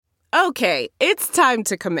Okay, it's time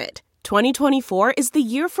to commit. 2024 is the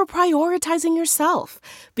year for prioritizing yourself.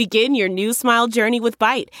 Begin your new smile journey with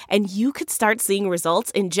Byte, and you could start seeing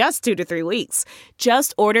results in just 2 to 3 weeks.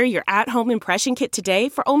 Just order your at-home impression kit today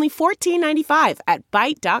for only $14.95 at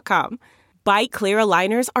Byte.com. Byte Clear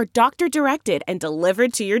aligners are doctor-directed and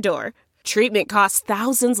delivered to your door. Treatment costs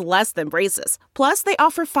thousands less than braces. Plus, they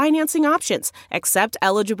offer financing options, accept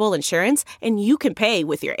eligible insurance, and you can pay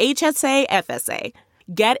with your HSA, FSA.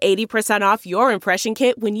 Get 80% off your impression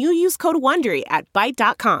kit when you use code WONDERY at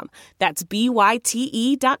Byte.com. That's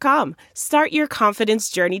BYTE.com. Start your confidence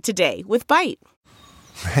journey today with Byte.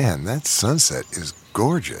 Man, that sunset is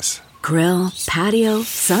gorgeous. Grill, patio,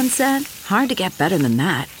 sunset. Hard to get better than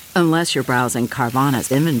that. Unless you're browsing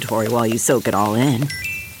Carvana's inventory while you soak it all in.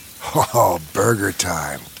 Oh, burger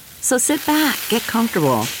time. So sit back, get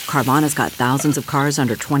comfortable. Carvana's got thousands of cars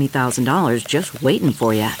under $20,000 just waiting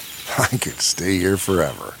for you. I could stay here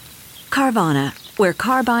forever. Carvana, where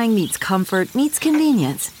car buying meets comfort, meets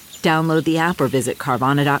convenience. Download the app or visit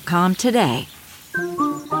Carvana.com today.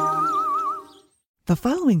 The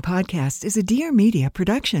following podcast is a Dear Media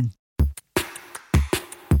production.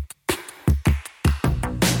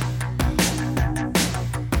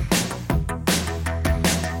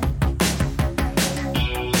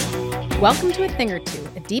 Welcome to A Thing or Two,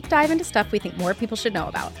 a deep dive into stuff we think more people should know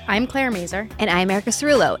about. I'm Claire Mazer. And I'm Erica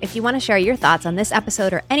Cerullo. If you want to share your thoughts on this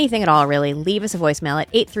episode or anything at all, really, leave us a voicemail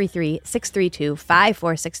at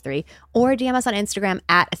 833-632-5463 or DM us on Instagram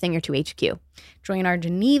at A Thing or Two HQ. Join our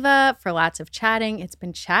Geneva for lots of chatting. It's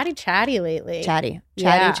been chatty lately. Chatty.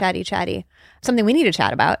 Something we need to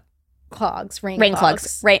chat about. Clogs, rain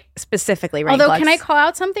clogs. Right, specifically rain Although, clogs. can I call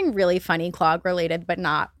out something really funny clog related, but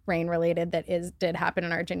not rain related that did happen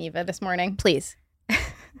in our Geneva this morning? Please.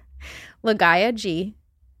 Lagaya G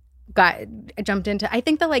jumped into, I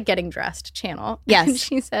think, the Getting Dressed channel. Yes. And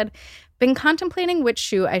she said, been contemplating which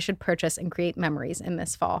shoe I should purchase and create memories in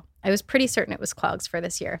this fall. I was pretty certain it was Clogs for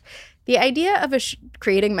this year. The idea of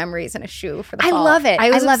creating memories in a shoe for the fall. I love it.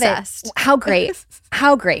 I was love obsessed. It. How great.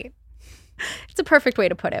 How great. It's a perfect way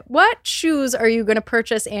to put it. What shoes are you going to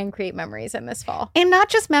purchase and create memories in this fall? And not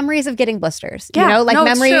just memories of getting blisters. Yeah,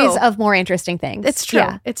 memories of more interesting things. It's true.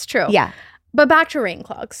 Yeah. It's true. Yeah. But back to rain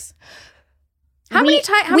clogs. How many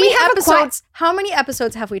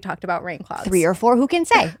episodes have we talked about rain clogs? 3 or 4. Who can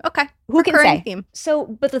say? Okay. Who can Recurring say? Theme. So,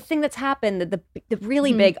 but the thing that's happened, the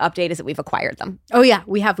really big update is that we've acquired them. Oh yeah,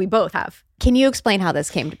 we have. We both have. Can you explain how this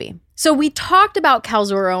came to be? So we talked about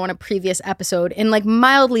Calzoro in a previous episode in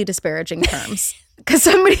mildly disparaging terms. Because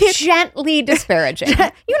somebody gently disparaging.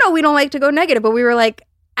 We don't like to go negative, but we were like,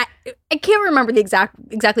 I can't remember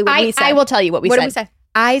exactly what we said. I will tell you what we said. What did we say?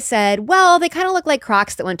 I said, well, they kind of look like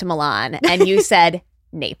Crocs that went to Milan. And you said,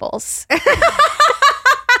 Naples.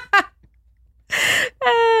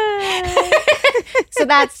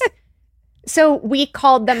 So we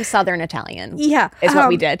called them Southern Italian. Yeah. Is what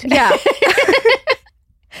we did. Yeah.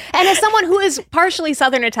 And as someone who is partially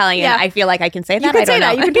Southern Italian, I feel like I can say that. You can say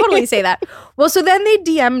that. You can totally say that. Well, so then they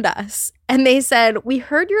DM'd us and they said, we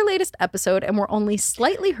heard your latest episode and we're only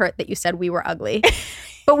slightly hurt that you said we were ugly.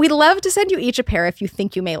 But we'd love to send you each a pair if you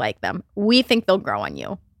think you may like them. We think they'll grow on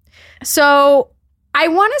you. So I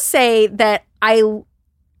want to say that I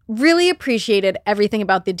really appreciated everything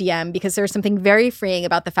about the DM because there's something very freeing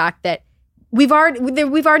about the fact that we've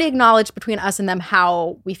already acknowledged between us and them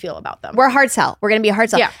how we feel about them. We're a hard sell. We're going to be a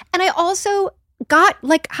hard sell. Yeah. And I also got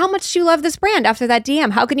how much do you love this brand after that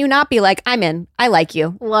DM? How can you not be like, I'm in. I like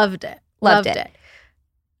you. Loved it. Loved it.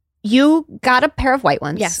 You got a pair of white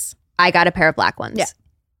ones. Yes. I got a pair of black ones. Yeah.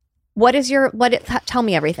 Tell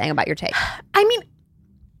me everything about your take. I mean,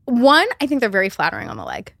 one, I think they're very flattering on the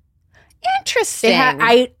leg. Interesting.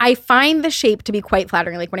 I find the shape to be quite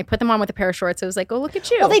flattering. Like when I put them on with a pair of shorts, it was like, oh, look at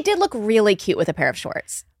you. Well, they did look really cute with a pair of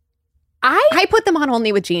shorts. I put them on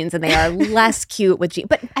only with jeans and they are less cute with jeans.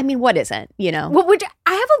 But I mean, what isn't, Well,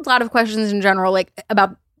 I have a lot of questions in general,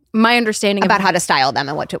 about my understanding about how to style them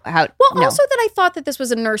and also that I thought that this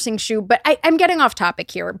was a nursing shoe, but I'm getting off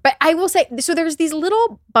topic here. But I will say, so there's these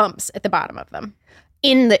little bumps at the bottom of them.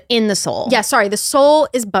 In the sole. Yeah, sorry. The sole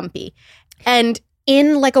is bumpy. And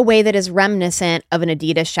in a way that is reminiscent of an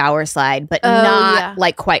Adidas shower slide, but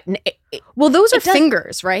not quite. Well, those are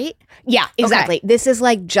fingers, right? Yeah, exactly. Okay. This is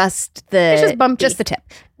just it's just bumpy. Just the tip.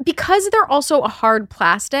 Because they're also a hard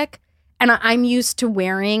plastic, and I'm used to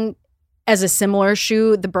wearing as a similar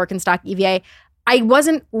shoe, the Birkenstock EVA, I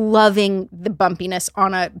wasn't loving the bumpiness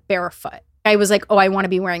on a bare foot. I was like, oh, I want to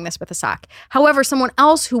be wearing this with a sock. However, someone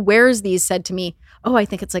else who wears these said to me, oh, I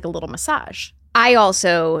think it's like a little massage. I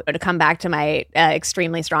also, to come back to my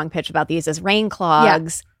extremely strong pitch about these as rain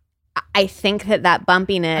clogs, I think that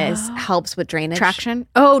bumpiness helps with drainage. Traction?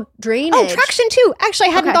 Oh, drainage. Oh, traction too. Actually,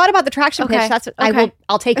 I hadn't thought about the traction pitch. That's what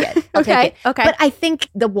I'll take it. I'll take it. Okay. But I think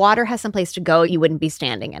the water has some place to go. You wouldn't be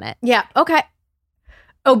standing in it. Yeah. Okay.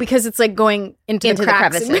 Oh, because it's like going into the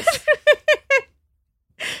crevices.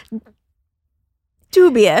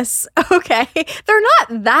 Dubious. Okay. They're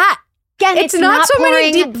not that. Again, it's not so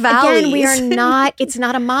many deep valleys. Again, we are not, it's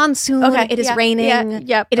not a monsoon. Okay. It is raining.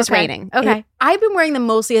 Yeah. It is raining. Okay. I've been wearing them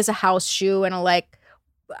mostly as a house shoe and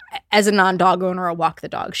as a non-dog owner, a walk the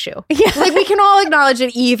dog shoe. Yeah. Like we can all acknowledge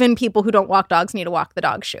that even people who don't walk dogs need a walk the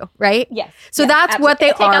dog shoe, right? Yes. So that's what they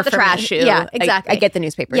Take are out the for trash me. shoe. Yeah, exactly. I get the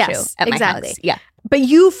newspaper shoe at my house. Yeah. But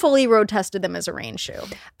you fully road tested them as a rain shoe.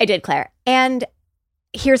 I did, Claire. And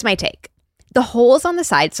here's my take. The holes on the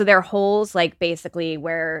side, so they're holes like basically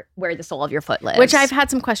where the sole of your foot lives. Which I've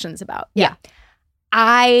had some questions about. Yeah.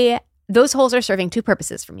 Those holes are serving two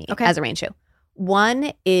purposes for me as a rain shoe.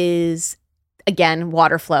 One is, again,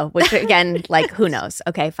 water flow, which again, like who knows?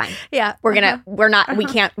 Okay, fine. Yeah. We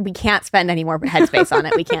can't spend any more headspace on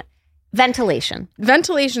it. We can't. Ventilation.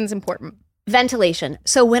 Ventilation's important. Ventilation.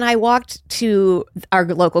 So when I walked to our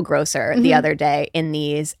local grocer the other day in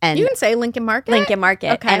these, and you can say Lincoln Market,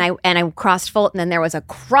 okay. and I crossed Fulton, and then there was a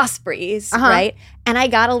cross breeze, right? And I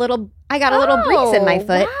got a little breeze in my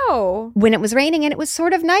foot. Wow. When it was raining, and it was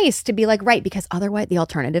sort of nice to be like, right, because otherwise the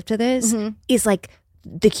alternative to this is like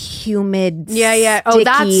the humid, sticky,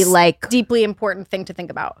 that's like deeply important thing to think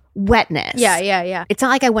about. Wetness. Yeah. It's not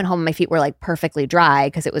like I went home and my feet were like perfectly dry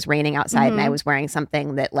because it was raining outside and I was wearing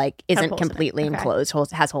something that like isn't completely enclosed,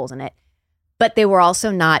 has holes in it. But they were also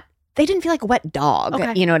not, they didn't feel like a wet dog.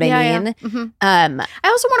 Okay. You know what I mean? I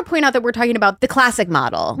also want to point out that we're talking about the classic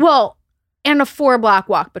model. Well, and a 4-block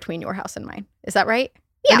walk between your house and mine. Is that right?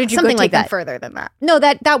 Yeah, or did you something go like that. Further than that? No,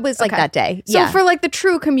 that was like that day. So for like the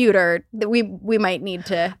true commuter, that we might need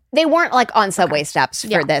to. They weren't like on subway steps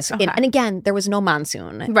for this. Okay. And again, there was no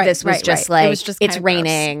monsoon. Right, this was just like, it was just it's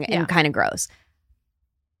raining and kind of gross.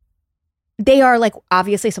 They are like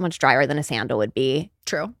obviously so much drier than a sandal would be.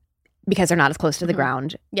 True. Because they're not as close to the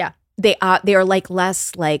ground. Yeah. They are like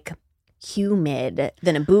less like humid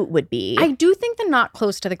than a boot would be. I do think the not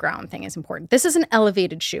close to the ground thing is important. This is an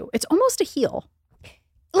elevated shoe. It's almost a heel.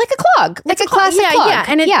 Like a clog, like a classic clog. Yeah,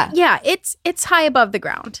 and it's high above the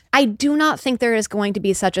ground. I do not think there is going to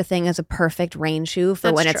be such a thing as a perfect rain shoe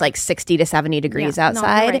for when it's like 60 to 70 degrees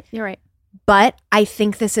outside. No, you're right. But I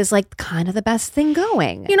think this is like kind of the best thing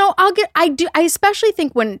going. You know, I especially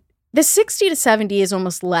think when the 60 to 70 is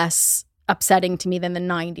almost less upsetting to me than the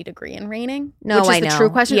 90 degree and raining. No, which is I know. the true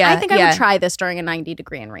question. Yeah, I think I would try this during a 90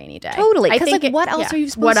 degree and rainy day. Totally. Because like, what else are you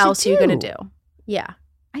supposed to do? What else are you going to do? Yeah,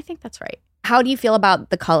 I think that's right. How do you feel about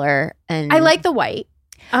the color? And I like the white.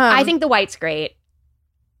 I think the white's great.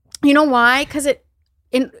 You know why? Because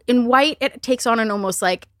in white, it takes on an almost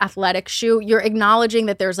like athletic shoe. You're acknowledging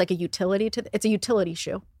that there's like a utility to it's a utility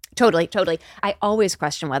shoe. Totally. I always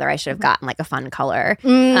question whether I should have gotten like a fun color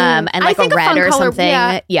and like a red or color, something.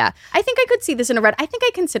 Yeah. I think I could see this in a red. I think I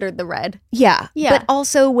considered the red. Yeah. But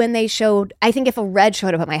also when they showed, I think if a red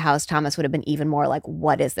showed up at my house, Thomas would have been even more like,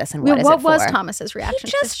 what is this and what is it for? What was Thomas's reaction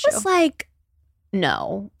he to this just shoe? was like,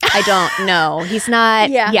 no, I don't know. He's not.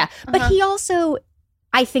 Yeah. But he also,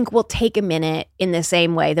 I think, will take a minute in the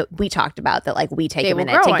same way that we talked about that, like we take a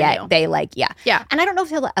minute to get, they like, yeah. And I don't know if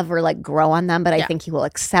he'll ever like grow on them, but I think he will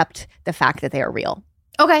accept the fact that they are real.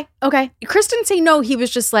 Okay. Chris didn't say no. He was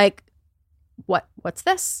just like, what's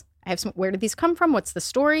this? I have some, where did these come from? What's the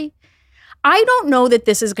story? I don't know that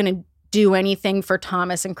this is going to do anything for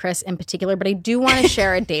Thomas and Chris in particular, but I do want to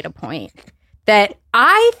share a data point that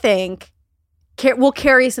I think will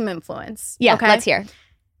carry some influence. Yeah, let's hear.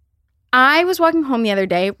 I was walking home the other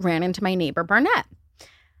day, ran into my neighbor, Barnett.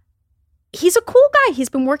 He's a cool guy. He's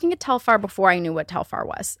been working at Telfar before I knew what Telfar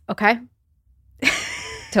was, okay?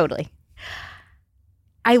 Totally.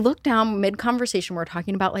 I looked down mid-conversation. We're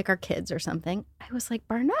talking about like our kids or something. I was like,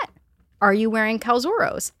 Barnett, are you wearing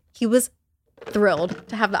Calzoros? He was thrilled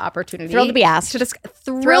to have the opportunity. Thrilled to be asked.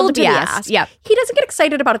 Thrilled to be asked. Yeah. He doesn't get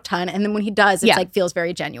excited about a ton. And then when he does, it's like feels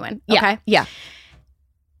very genuine. Okay? Yeah.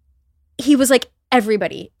 He was like,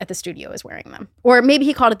 everybody at the studio is wearing them. Or maybe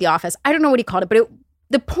he called it the office. I don't know what he called it. But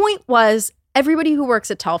the point was everybody who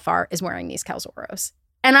works at Telfar is wearing these Calzoros.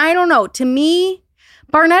 And I don't know. To me,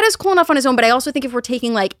 Barnett is cool enough on his own. But I also think if we're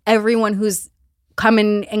taking like everyone who's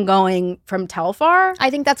coming and going from Telfar, I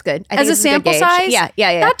think that's good. As a sample size? Yeah.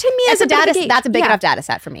 That to me is a data. That's a big enough data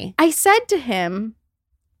set for me. I said to him,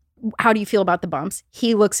 how do you feel about the bumps?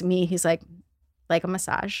 He looks at me. He's like a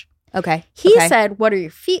massage. Okay. He said, what are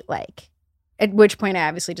your feet like? At which point I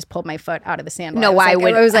obviously just pulled my foot out of the sandal. No, I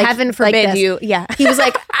was like, heaven forbid you. Yeah. He was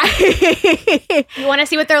like, You want to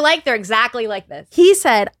see what they're like? They're exactly like this. He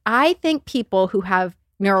said, I think people who have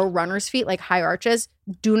narrow runner's feet, like high arches,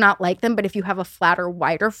 do not like them. But if you have a flatter,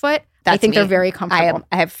 wider foot, I think they're very comfortable.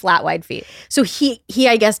 I have flat, wide feet. So he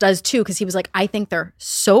I guess, does too, because he was like, I think they're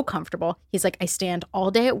so comfortable. He's like, I stand all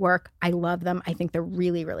day at work. I love them. I think they're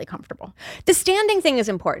really, really comfortable. The standing thing is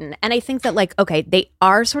important. And I think that, like, okay, they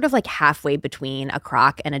are sort of like halfway between a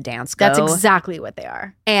Croc and a Dansko. That's exactly what they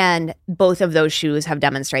are. And both of those shoes have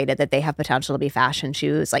demonstrated that they have potential to be fashion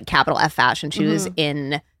shoes, like capital F fashion shoes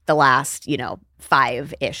in the last,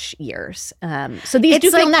 5-ish years. So these do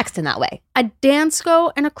feel next in that way. A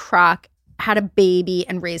Dansko and a Croc had a baby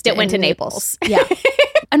and raised it. It went to Naples. Yeah.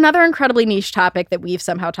 Another incredibly niche topic that we've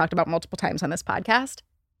somehow talked about multiple times on this podcast.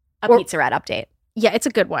 Pizza Rat update. Yeah, it's a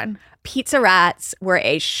good one. Pizza Rats were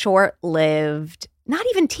a short-lived, not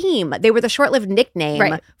even team. They were the short-lived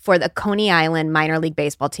nickname for the Coney Island minor league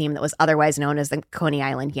baseball team that was otherwise known as the Coney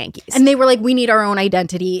Island Yankees. And they were like, we need our own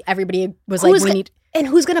identity. Everybody was like, we need... And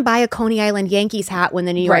who's going to buy a Coney Island Yankees hat when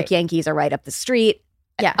the New York Yankees are right up the street?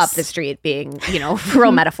 Yes. Up the street being,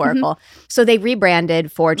 real metaphorical. So they rebranded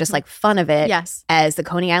for just like fun of it as the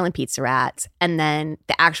Coney Island Pizza Rats. And then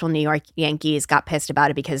the actual New York Yankees got pissed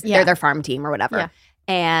about it because they're their farm team or whatever. Yeah.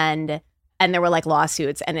 And there were like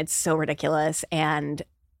lawsuits, and it's so ridiculous. And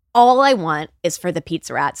all I want is for the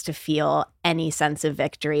Pizza Rats to feel any sense of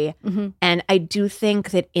victory. Mm-hmm. And I do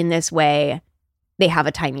think that in this way, they have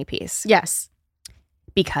a tiny piece. Yes.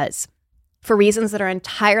 Because for reasons that are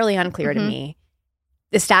entirely unclear to me,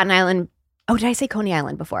 the Staten Island, did I say Coney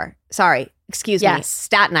Island before? Sorry, excuse me.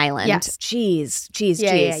 Staten Island. Yes.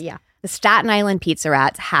 Jeez. Yeah. The Staten Island Pizza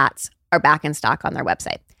Rats hats are back in stock on their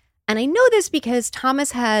website. And I know this because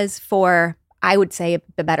Thomas has, for, I would say,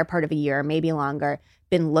 the better part of a year, maybe longer,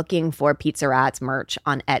 been looking for Pizza Rats merch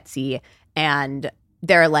on Etsy. And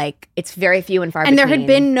they're like, it's very few and far between. And there had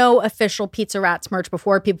been no official Pizza Rats merch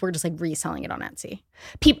before. People were just like reselling it on Etsy.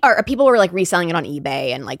 People were like reselling it on eBay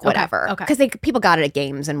and like whatever. Okay. Because people got it at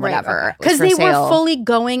games and whatever. Because they were fully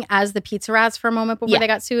going as the Pizza Rats for a moment before they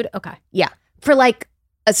got sued. Okay. Yeah. For like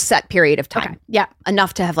a set period of time. Okay. Yeah.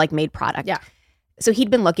 Enough to have like made product. Yeah. So he'd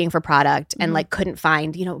been looking for product and like couldn't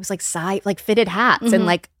find, it was like fitted hats. And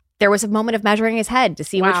like there was a moment of measuring his head to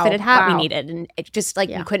see which fitted hat we needed. And it just like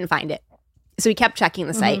you couldn't find it. So he kept checking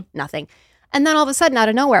the site, nothing. And then all of a sudden, out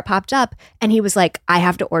of nowhere, it popped up, and he was like, "I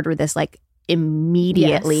have to order this like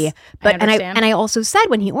immediately." Yes, but I also said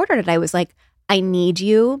when he ordered it, I was like, "I need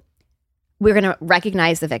you. We're gonna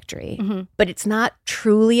recognize the victory, but it's not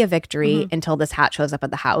truly a victory until this hat shows up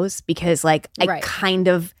at the house because I kind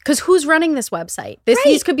of because who's running this website?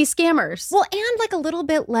 These could be scammers. Well, and like a little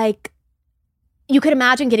bit like." You could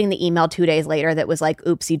imagine getting the email 2 days later that was like,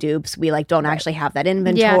 oopsie doops, we like don't actually have that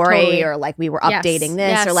inventory or like we were updating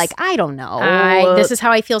this or like, I don't know. This is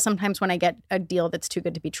how I feel sometimes when I get a deal that's too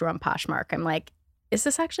good to be true on Poshmark. I'm like, is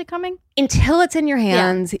this actually coming? Until it's in your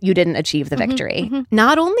hands, you didn't achieve the victory.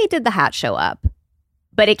 Not only did the hat show up,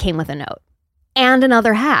 but it came with a note and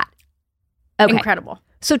another hat. Okay. Incredible.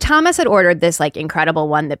 So Thomas had ordered this like incredible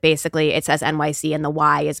one that basically it says NYC and the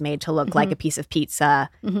Y is made to look like a piece of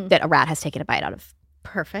pizza that a rat has taken a bite out of.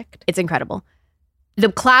 Perfect. It's incredible.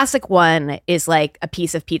 The classic one is like a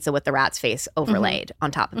piece of pizza with the rat's face overlaid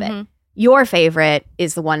on top of it. Your favorite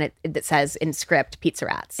is the one that says in script Pizza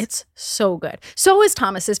Rats. It's so good. So is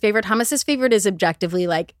Thomas's favorite. Thomas's favorite is objectively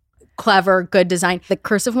like clever, good design. The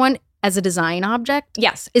cursive one as a design object,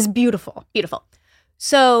 is beautiful. Beautiful.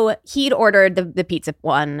 So he'd ordered the pizza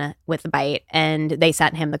one with the bite, and they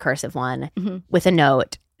sent him the cursive one with a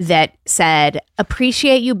note that said,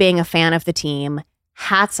 "Appreciate you being a fan of the team.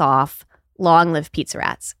 Hats off. Long live Pizza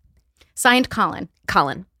Rats." Signed, Colin.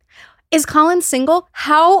 Colin. Is Colin single?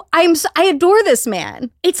 I adore this man.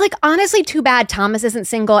 It's like honestly too bad Thomas isn't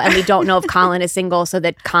single, and we don't know if Colin is single, so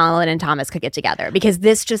that Colin and Thomas could get together, because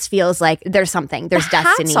this just feels like there's something. There's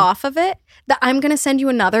destiny. Hats off of it. That I'm gonna send you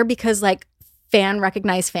another because like. Fan,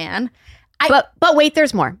 recognize fan. But wait,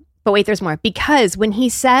 there's more. Because when he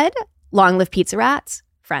said, "Long live Pizza Rats,"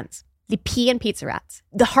 friends, the P in Pizza Rats,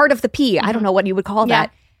 the heart of the P, I don't know what you would call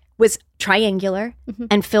that, was triangular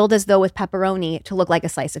and filled as though with pepperoni to look like a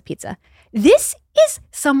slice of pizza. This is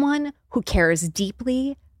someone who cares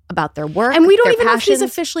deeply about their work, and we don't even know if he's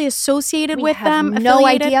officially associated with them. No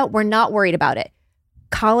idea. We're not worried about it.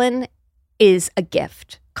 Colin is a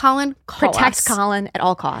gift. Colin, protect Colin at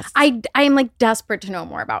all costs. I am like desperate to know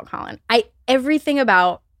more about Colin. Everything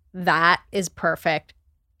about that is perfect.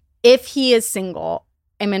 If he is single,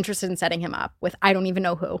 I'm interested in setting him up with I don't even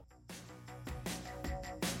know who.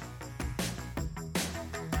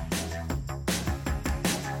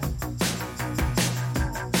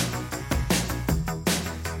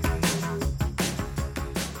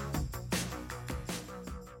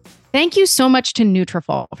 Thank you so much to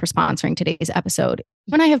Nutrafol for sponsoring today's episode.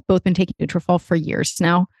 You and I have both been taking Nutrafol for years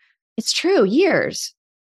now. It's true, years.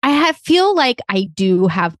 I feel like I do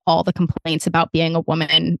have all the complaints about being a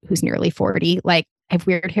woman who's nearly 40. Like, I have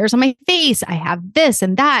weird hairs on my face. I have this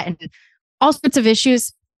and that and all sorts of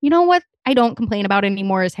issues. You know what I don't complain about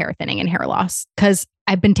anymore is hair thinning and hair loss, because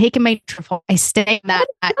I've been taking my Nutrafol. I stay that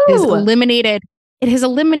it has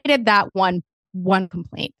eliminated that one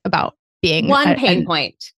complaint about being one pain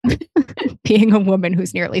point. Being a woman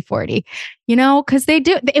who's nearly 40, because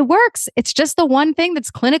it works. It's just the one thing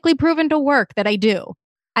that's clinically proven to work that I do.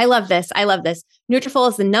 I love this. Nutrafol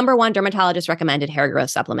is the #1 dermatologist recommended hair growth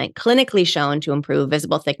supplement, clinically shown to improve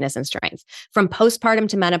visible thickness and strength. From postpartum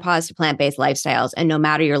to menopause to plant-based lifestyles, and no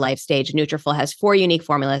matter your life stage, Nutrafol has 4 unique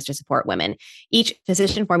formulas to support women, each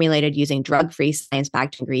physician formulated using drug-free,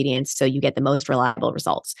 science-backed ingredients, so you get the most reliable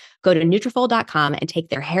results. Go to Nutrafol.com and take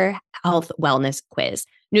their hair health wellness quiz.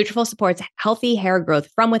 Nutrafol supports healthy hair growth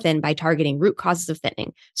from within by targeting root causes of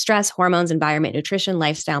thinning: stress, hormones, environment, nutrition,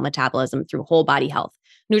 lifestyle, metabolism through whole body health.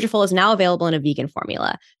 Nutrafol is now available in a vegan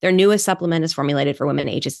formula. Their newest supplement is formulated for women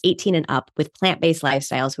ages 18 and up with plant-based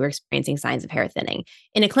lifestyles who are experiencing signs of hair thinning.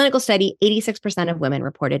 In a clinical study, 86% of women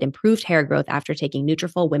reported improved hair growth after taking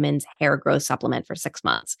Nutrafol Women's Hair Growth Supplement for 6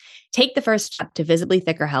 months. Take the first step to visibly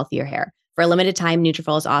thicker, healthier hair. For a limited time,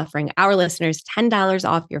 Nutrafol is offering our listeners $10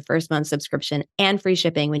 off your first month subscription and free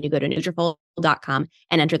shipping when you go to Nutrafol.com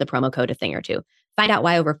and enter the promo code @thing2. Find out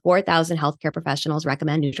why over 4,000 healthcare professionals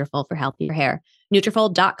recommend Nutrafol for healthier hair.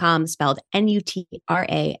 Nutrafol.com, spelled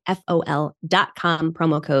Nutrafol.com,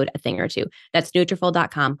 promo code @thing2. That's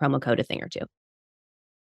Nutrafol.com, promo code @thing2.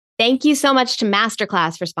 Thank you so much to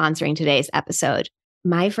Masterclass for sponsoring today's episode.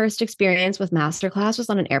 My first experience with Masterclass was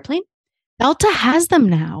on an airplane. Delta has them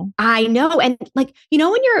now. I know. And like,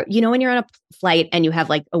 when you're on a flight and you have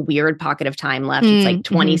like a weird pocket of time left, it's like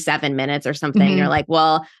 27 minutes or something. And you're like,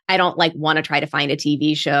 well, I don't want to try to find a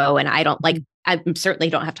TV show. And I certainly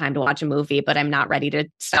don't have time to watch a movie, but I'm not ready to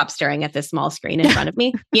stop staring at this small screen in front of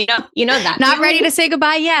me. You know that. Not ready to say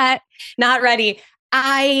goodbye yet. Not ready.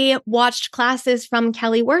 I watched Classes from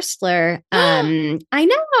Kelly Wearstler. I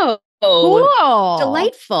know. Cool.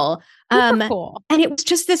 Delightful. Cool. And it was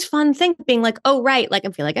just this fun thing being like, oh, right. Like, I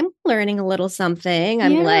feel like I'm learning a little something.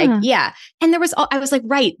 I'm like, yeah. And I was like,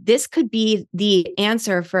 right, this could be the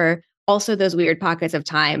answer for also those weird pockets of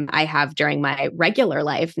time I have during my regular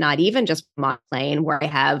life, not even just on plane, where I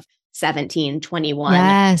have 17,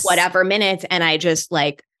 21, whatever minutes. And I just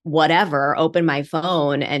open my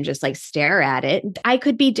phone and just stare at it. I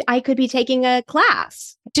could be taking a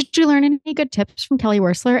class. Did you learn any good tips from Kelly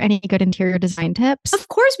Wearstler? Any good interior design tips? Of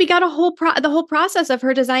course, we got the whole process of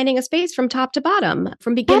her designing a space from top to bottom,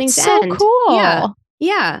 from beginning to end. That's so cool.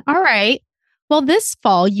 Yeah. All right. Well, this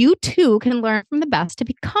fall, you too can learn from the best to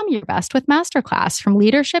become your best with Masterclass. From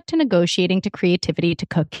leadership to negotiating to creativity to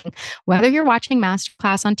cooking. Whether you're watching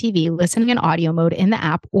Masterclass on TV, listening in audio mode in the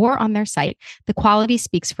app, or on their site, the quality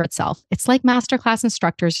speaks for itself. It's like Masterclass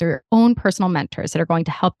instructors are your own personal mentors that are going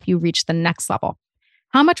to help you reach the next level.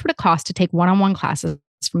 How much would it cost to take one-on-one classes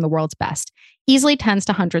from the world's best? Easily tens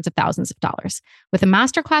to hundreds of thousands of dollars. With a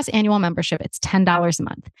Masterclass annual membership, it's $10 a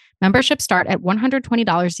month. Memberships start at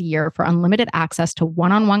 $120 a year for unlimited access to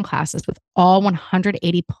one-on-one classes with all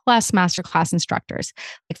 180 plus Masterclass instructors,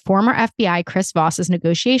 like former FBI Chris Voss's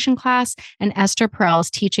negotiation class and Esther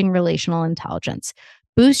Perel's teaching relational intelligence.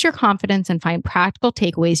 Boost your confidence and find practical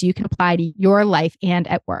takeaways you can apply to your life and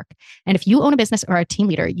at work. And if you own a business or are a team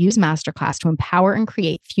leader, use Masterclass to empower and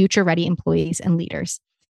create future-ready employees and leaders.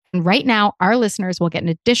 And right now, our listeners will get an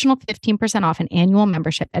additional 15% off an annual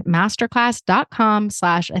membership at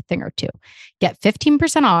masterclass.com/a-thing-or-two. Get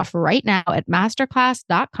 15% off right now at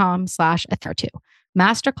masterclass.com/a-thing-or-two.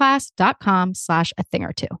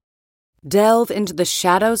 Masterclass.com/a-thing-or-two. Delve into the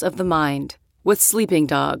shadows of the mind with Sleeping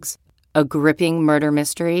Dogs, a gripping murder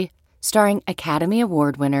mystery starring Academy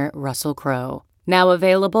Award winner Russell Crowe. Now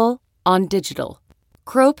available on digital.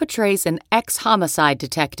 Crowe portrays an ex-homicide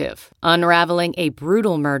detective unraveling a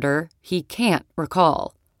brutal murder he can't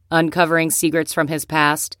recall. Uncovering secrets from his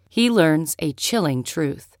past, he learns a chilling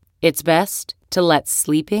truth. It's best to let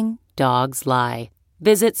sleeping dogs lie.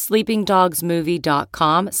 Visit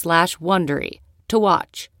sleepingdogsmovie.com/Wondery to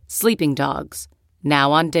watch Sleeping Dogs,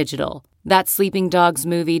 now on digital. That's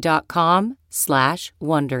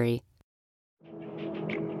sleepingdogsmovie.com/Wondery.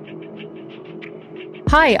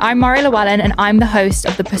 Hi, I'm Mari Llewellyn and I'm the host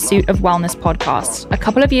of the Pursuit of Wellness podcast. A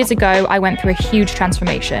couple of years ago, I went through a huge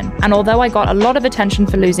transformation. And although I got a lot of attention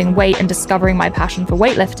for losing weight and discovering my passion for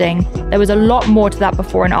weightlifting, there was a lot more to that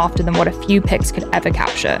before and after than what a few pics could ever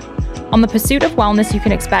capture. On The Pursuit of Wellness, you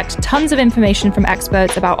can expect tons of information from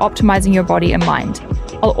experts about optimizing your body and mind.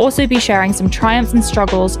 I'll also be sharing some triumphs and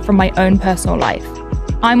struggles from my own personal life.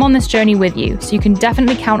 I'm on this journey with you, so you can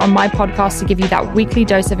definitely count on my podcast to give you that weekly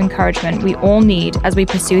dose of encouragement we all need as we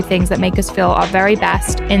pursue things that make us feel our very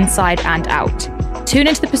best inside and out. Tune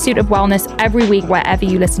into The Pursuit of Wellness every week wherever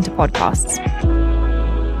you listen to podcasts.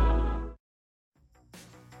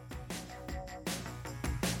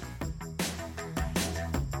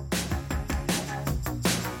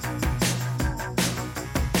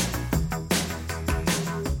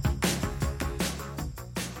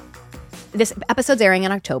 This episode's airing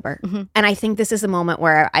in October. And I think this is the moment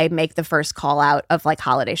where I make the first call out of like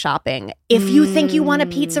holiday shopping. If you think you want a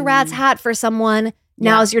Pizza Rats hat for someone,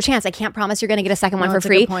 now's your chance. I can't promise you're going to get a second one for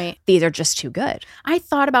free. These are just too good. I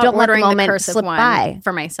thought about ordering the cursive one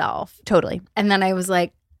for myself. Totally. And then I was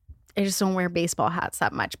like, I just don't wear baseball hats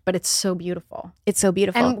that much, but it's so beautiful. It's so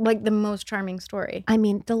beautiful. And like the most charming story. I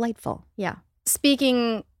mean, delightful. Yeah.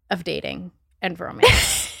 Speaking of dating and romance.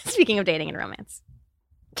 Speaking of dating and romance.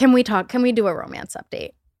 Can we do a romance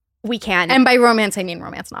update? We can. And by romance, I mean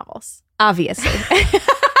romance novels. Obviously.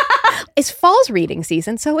 It's fall's reading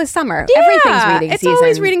season, so is summer. Yeah, everything's reading season. It's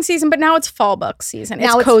always reading season, but now it's fall book season.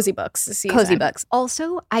 Now it's cozy books season. Cozy books.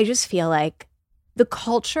 Also, I just feel like the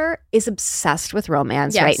culture is obsessed with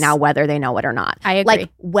romance right now, whether they know it or not. I agree. Like,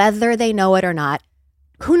 whether they know it or not.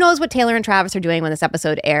 Who knows what Taylor and Travis are doing when this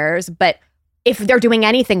episode airs, but if they're doing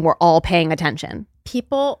anything, we're all paying attention.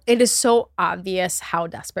 It is so obvious how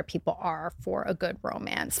desperate people are for a good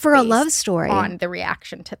romance. For a love story. On the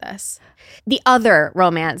reaction to this. The other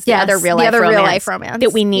romance, the other real life romance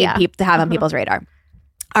that we need to have on people's radar.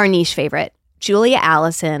 Our niche favorite, Julia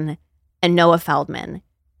Allison and Noah Feldman,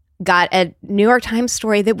 got a New York Times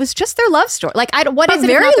story that was just their love story. Like, what is it?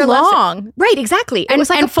 Very long. Right, exactly. It was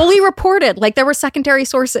like fully reported. Like, there were secondary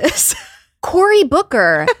sources. Cory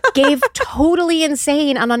Booker gave totally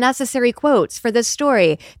insane and unnecessary quotes for this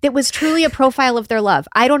story that was truly a profile of their love.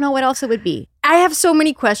 I don't know what else it would be. I have so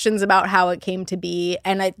many questions about how it came to be.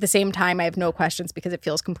 And at the same time, I have no questions because it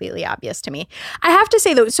feels completely obvious to me. I have to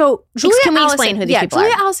say, though, so Julia Can we Allison, explain who these people are?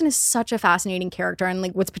 Julia Allison is such a fascinating character. And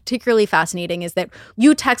like, what's particularly fascinating is that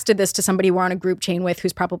you texted this to somebody we're on a group chain with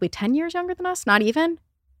who's probably 10 years younger than us, not even.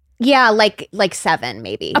 Yeah, like 7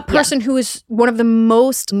 maybe. A person who is one of the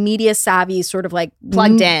most media savvy, sort of like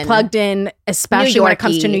plugged in, especially when it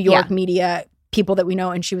comes to New York media people that we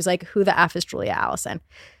know. And she was like, who the F is Julia Allison?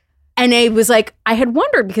 And I was like, I had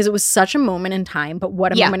wondered because it was such a moment in time, but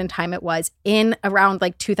what a moment in time it was in around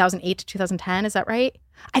like 2008 to 2010. Is that right?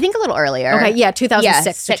 I think a little earlier. Okay, yeah,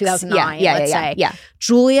 2006 to 2009, let's say. Yeah.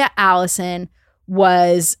 Julia Allison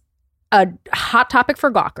was a hot topic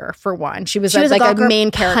for Gawker, for one. She was like a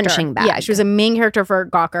main character. Punching bag. Yeah, she was a main character for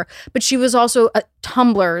Gawker, but she was also a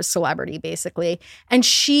Tumblr celebrity, basically. And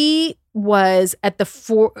she was at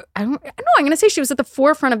the I'm going to say she was at the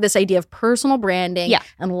forefront of this idea of personal branding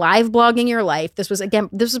and live blogging your life. This was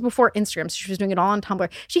before Instagram, so she was doing it all on Tumblr.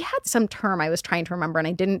 She had some term I was trying to remember, and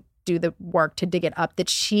I didn't do the work to dig it up, that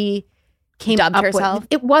she dubbed herself.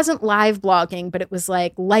 It wasn't live blogging, but it was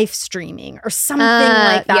like life streaming or something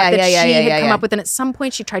like that. She had come up with. And at some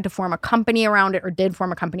point she tried to form a company around it, or did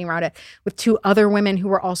form a company around it, with 2 other women who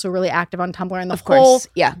were also really active on Tumblr. And the whole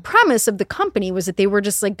premise of the company was that they were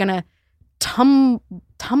just like gonna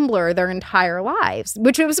Tumblr their entire lives,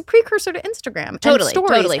 which was a precursor to Instagram and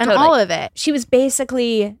stories and all of it. She was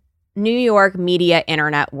basically New York media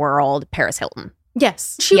internet world Paris Hilton.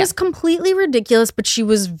 Yes. She was completely ridiculous, but she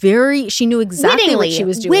knew exactly what she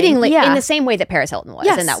was doing. Wittingly, in the same way that Paris Hilton was,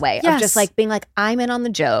 in that way. Of just like being like, I'm in on the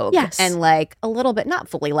joke. Yes. And like a little bit, not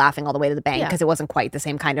fully laughing all the way to the bank, because it wasn't quite the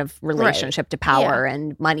same kind of relationship to power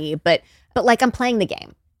and money, but like, I'm playing the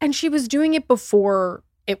game. And she was doing it before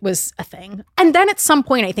it was a thing. And then at some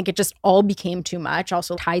point, I think it just all became too much.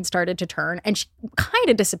 Also, tide started to turn and she kind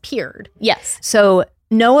of disappeared. Yes. So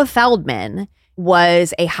Noah Feldman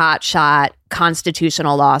was a hotshot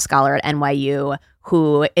constitutional law scholar at NYU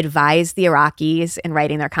who advised the Iraqis in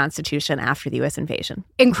writing their constitution after the U.S. invasion.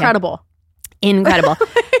 Incredible. Okay? Incredible.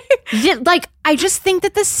 Like, I just think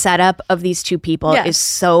that the setup of these 2 people is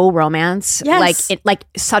so romance. Yes. Like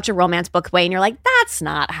such a romance book way. And you're like, that's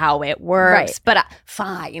not how it works. Right. But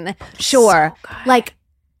fine. Sure. So like,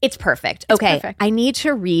 it's perfect. It's okay. perfect. I need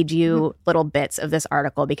to read you little bits of this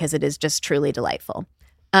article because it is just truly delightful.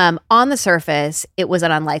 On the surface, it was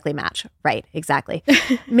an unlikely match. Right, exactly.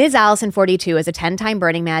 Ms. Allison, 42, is a 10-time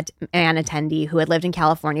Burning Man attendee who had lived in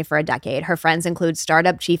California for a decade. Her friends include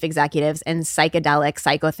startup chief executives and psychedelic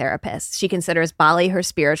psychotherapists. She considers Bali her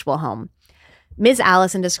spiritual home. Ms.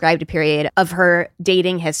 Allison described a period of her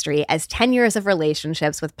dating history as 10 years of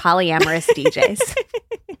relationships with polyamorous DJs.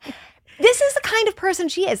 This is the kind of person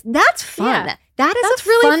she is. That's fun. Yeah. That's a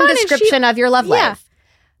really fun description of your love life.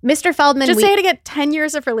 Mr. Feldman. Just say it again, 10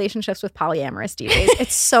 years of relationships with polyamorous DJs.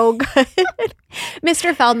 It's so good.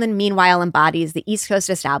 Mr. Feldman, meanwhile, embodies the East Coast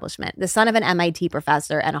establishment, the son of an MIT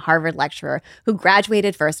professor and a Harvard lecturer who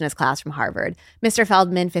graduated first in his class from Harvard. Mr.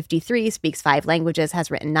 Feldman, 53, speaks 5 languages, has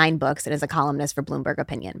written 9 books, and is a columnist for Bloomberg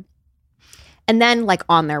Opinion. And then,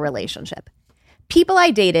 on their relationship. People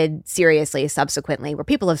I dated seriously subsequently were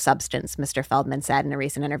people of substance, Mr. Feldman said in a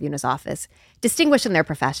recent interview in his office. Distinguished in their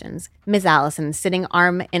professions, Ms. Allison, sitting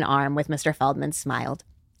arm in arm with Mr. Feldman, smiled.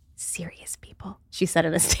 Serious people, she said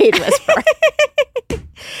in a stage whisper.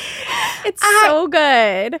 It's so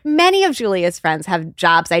good. Many of Julia's friends have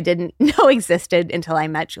jobs I didn't know existed until I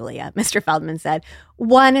met Julia, Mr. Feldman said.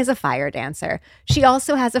 One is a fire dancer. She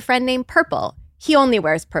also has a friend named Purple. He only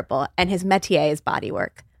wears purple, and his métier is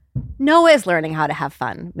bodywork. Noah is learning how to have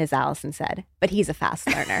fun, Ms. Allison said, but he's a fast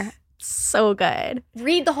learner. So good.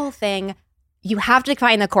 Read the whole thing. You have to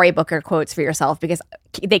find the Cory Booker quotes for yourself because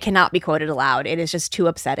they cannot be quoted aloud. It is just too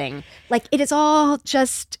upsetting. It is all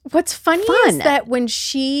just What's funny is that when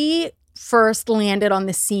she first landed on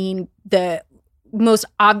the scene, the most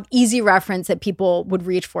easy reference that people would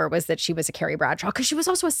reach for was that she was a Carrie Bradshaw because she was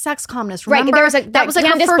also a sex columnist. Remember? Right, that was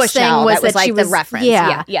her first thing was that she was the reference.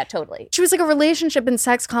 Yeah, totally. She was a relationship and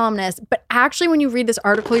sex columnist, but actually when you read this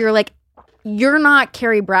article, you're like, you're not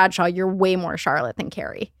Carrie Bradshaw. You're way more Charlotte than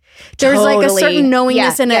Carrie. There's a certain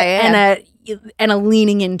knowingness and a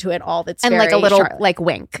leaning into it all that's and very a little Charlotte.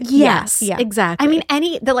 Wink. Yes, exactly. I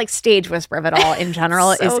mean, the stage whisper of it all in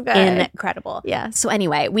general is good. Incredible. Yeah. So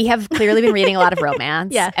anyway, we have clearly been reading a lot of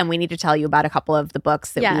romance. Yeah. And we need to tell you about a couple of the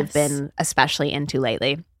books that we've been especially into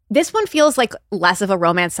lately. This one feels like less of a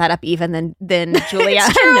romance setup even than Julia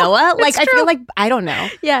and Noah. I feel like, I don't know.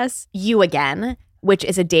 Yes. You Again, which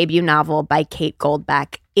is a debut novel by Kate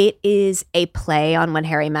Goldbeck. It is a play on When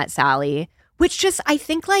Harry Met Sally, which just, I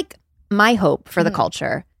think my hope for the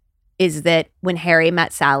culture is that When Harry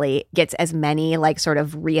Met Sally gets as many sort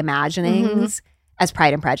of reimaginings as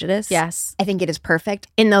Pride and Prejudice. Yes. I think it is perfect.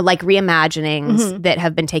 In the reimaginings that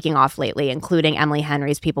have been taking off lately, including Emily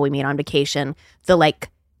Henry's People We Meet on Vacation, the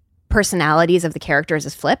personalities of the characters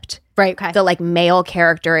is flipped. Right, okay. The male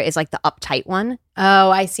character is the uptight one. Oh,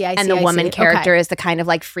 I see. And the woman character is the kind of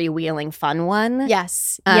freewheeling fun one.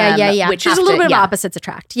 Yes. Yeah. Which there's a little bit of opposites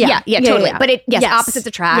attract. Yeah, totally. Yeah. But opposites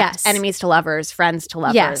attract. Yes. Enemies to lovers, friends to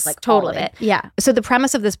lovers. Yes, totally. All of it. Yeah. So the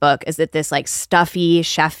premise of this book is that this stuffy,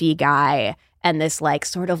 chefy guy and this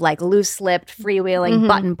sort of loose-lipped, freewheeling,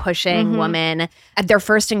 button-pushing woman, their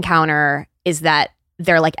first encounter is that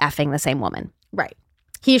they're effing the same woman. Right.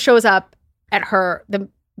 He shows up at the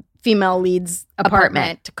female lead's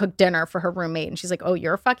apartment to cook dinner for her roommate. And she's like, oh,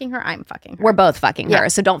 you're fucking her? I'm fucking her. We're both fucking her.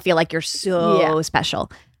 So don't feel like you're so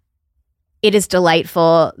special. It is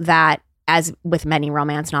delightful that, as with many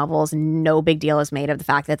romance novels, no big deal is made of the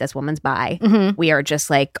fact that this woman's bi. We are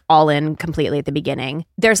just all in completely at the beginning.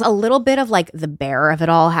 There's a little bit of the bear of it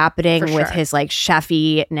all happening with his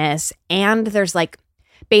chefy-ness. And there's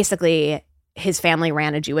basically his family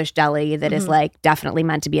ran a Jewish deli that is definitely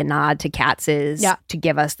meant to be a nod to Katz's to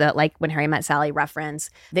give us the When Harry Met Sally reference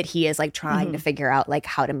that he is trying to figure out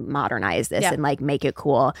how to modernize this and make it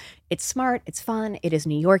cool. It's smart. It's fun. It is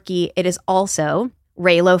New Yorky. It is also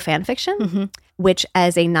Reylo fan fiction, which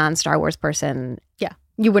as a non-Star Wars person,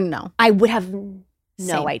 you wouldn't know. I would have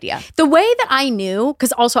no idea. The way that I knew,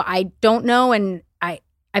 because also I don't know, and I've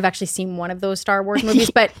actually seen one of those Star Wars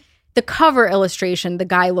movies, but the cover illustration, the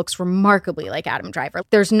guy looks remarkably like Adam Driver.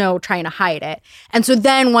 There's no trying to hide it. And so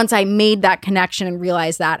then once I made that connection and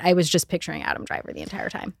realized that, I was just picturing Adam Driver the entire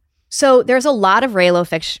time. So there's a lot of Reylo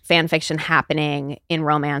fan fiction happening in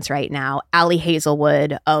romance right now. Ali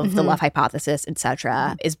Hazelwood of The Love Hypothesis,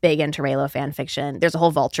 etc., is big into Reylo fan fiction. There's a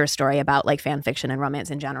whole Vulture story about fan fiction and romance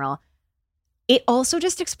in general. It also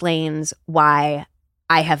just explains why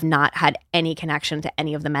I have not had any connection to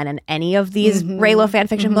any of the men in any of these Reylo fan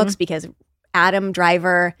fiction books because Adam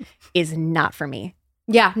Driver is not for me.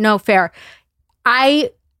 Yeah, no, fair.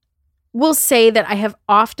 I will say that I have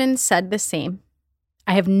often said the same.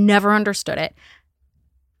 I have never understood it.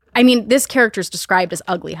 I mean, this character is described as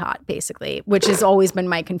ugly hot, basically, which has always been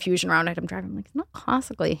my confusion around Adam Driver. I'm he's not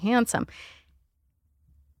classically handsome.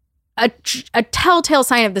 A telltale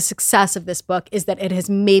sign of the success of this book is that it has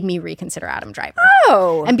made me reconsider Adam Driver.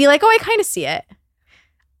 Oh. And be like, I kind of see it.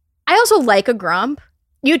 I also like a grump.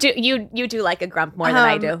 You do like a grump more than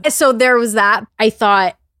I do. So there was that. I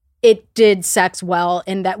thought it did sex well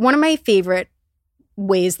in that one of my favorite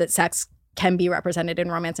ways that sex can be represented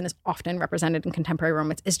in romance and is often represented in contemporary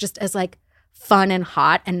romance is just as like fun and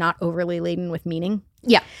hot and not overly laden with meaning.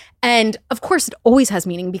 Yeah. And of course it always has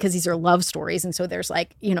meaning because these are love stories. And so there's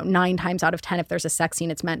like, 9 times out of 10, if there's a sex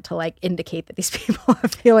scene, it's meant to like indicate that these people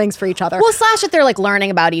have feelings for each other. Well, slash that they're like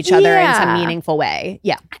learning about each other in some meaningful way.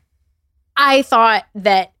 Yeah. I thought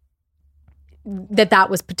that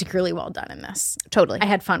was particularly well done in this. Totally. I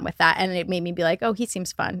had fun with that. And it made me be like, oh, he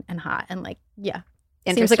seems fun and hot. And like, yeah.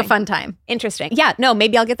 Seems like a fun time. Interesting. Yeah. No,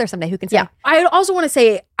 maybe I'll get there someday. Who can say? Yeah. I also want to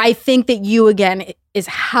say, I think that You Again is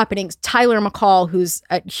happening. Tyler McCall, who's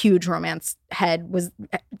a huge romance head, was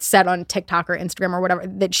said on TikTok or Instagram or whatever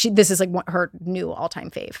that this is like her new all-time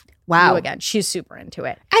fave. Wow. You Again. She's super into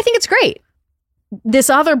it. I think it's great. This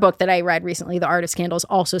other book that I read recently, The Art of Scandal, is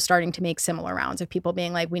also starting to make similar rounds of people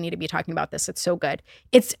being like, we need to be talking about this. It's so good.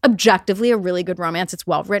 It's objectively a really good romance. It's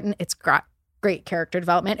well written. It's got great character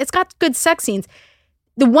development. It's got good sex scenes.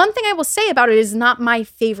 The one thing I will say about it is not my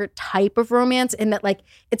favorite type of romance in that, like,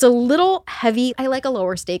 it's a little heavy. I like a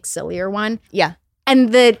lower stakes, sillier one. Yeah.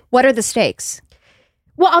 And what are the stakes?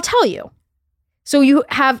 Well, I'll tell you. So you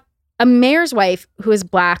have a mayor's wife who is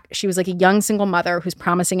Black. She was like a young single mother whose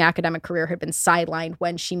promising academic career had been sidelined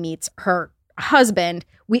when she meets her husband.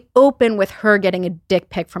 We open with her getting a dick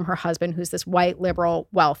pic from her husband, who's this white, liberal,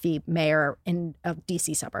 wealthy mayor in a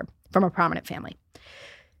DC suburb from a prominent family.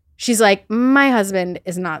 She's like, my husband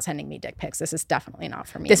is not sending me dick pics. This is definitely not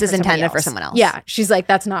for me. This is intended for someone else. Yeah. She's like,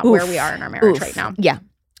 that's not where we are in our marriage right now. Yeah.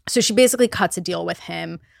 So she basically cuts a deal with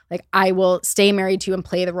him. Like, I will stay married to you and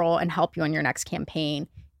play the role and help you on your next campaign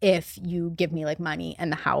if you give me like money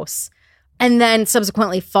and the house. And then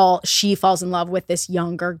subsequently she falls in love with this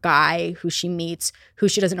younger guy who she meets, who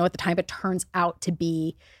she doesn't know at the time, but turns out to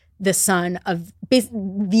be the son of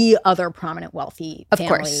the other prominent wealthy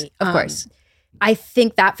family. Of course. I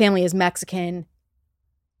think that family is Mexican.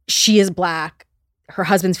 She is Black. Her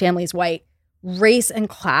husband's family is white. Race and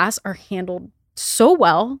class are handled so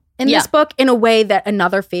well in this book in a way that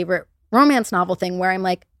another favorite romance novel thing where I'm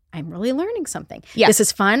like, I'm really learning something. Yeah. This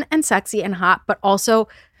is fun and sexy and hot, but also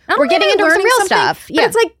we're getting into some real stuff. Yeah. But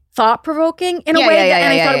it's like thought-provoking in a way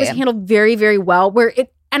that I thought it was handled very, very well.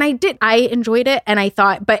 I enjoyed it and I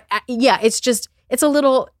thought, but it's a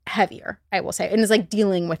little heavier, I will say. And it's like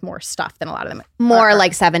dealing with more stuff than a lot of them. More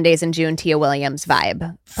like 7 Days in June, Tia Williams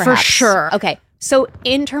vibe, perhaps. For sure. Okay. So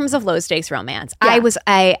in terms of low stakes romance, I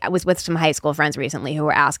was with some high school friends recently who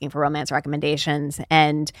were asking for romance recommendations.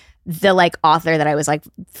 And the like author that I was like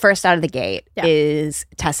first out of the gate is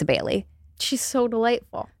Tessa Bailey. She's so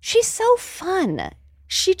delightful. She's so fun.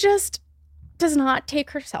 She just does not take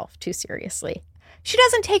herself too seriously. She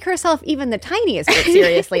doesn't take herself even the tiniest bit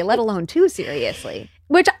seriously, let alone too seriously.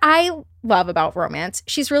 Which I love about romance.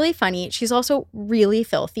 She's really funny. She's also really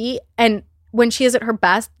filthy. And when she is at her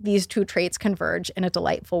best, these two traits converge in a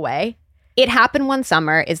delightful way. It Happened One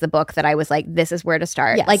Summer is the book that I was like, this is where to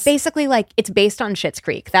start. Yes. Like basically like it's based on Schitt's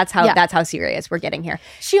Creek. That's how serious we're getting here.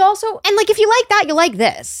 She also, and like if you like that, you like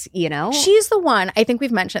this, you know? She's the one, I think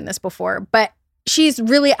we've mentioned this before, but she's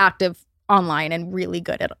really active online and really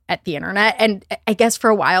good at the internet. And I guess for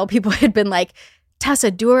a while people had been like,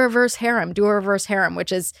 Tessa, do a reverse harem,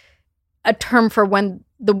 which is a term for when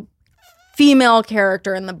the female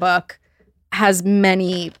character in the book has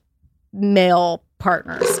many male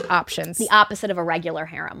partners options. The opposite of a regular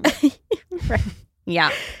harem. Right.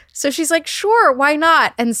 Yeah. So she's like, sure, why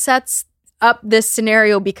not? And sets up this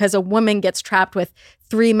scenario because a woman gets trapped with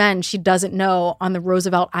 3 men she doesn't know on the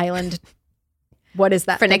Roosevelt Island. What is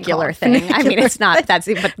that funicular thing? I mean, it's not,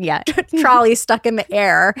 but yeah. Trolley stuck in the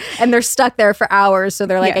air and they're stuck there for hours. So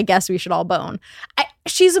they're like, I guess we should all bone.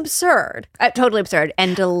 She's absurd. Totally absurd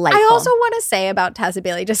and delightful. I also want to say about Tessa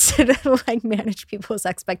Bailey, just to like manage people's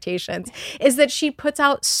expectations, is that she puts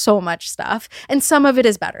out so much stuff and some of it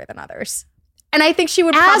is better than others. And I think she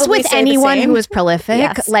would probably as with say anyone the same. who is prolific,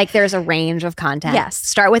 yes. like there's a range of content. Yes.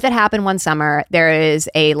 Start with It Happened One Summer. There is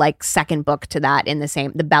a like second book to that in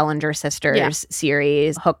the Bellinger Sisters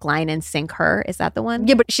series, Hook, Line, and Sinker. Is that the one?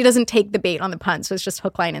 Yeah, but she doesn't take the bait on the pun, so it's just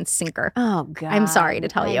Hook, Line, and Sinker. Oh, God. I'm sorry to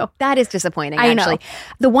tell you. That is disappointing, I actually. know.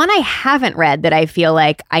 The one I haven't read that I feel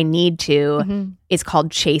like I need to is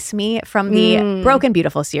called Chase Me from the Broken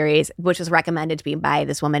Beautiful series, which was recommended to me by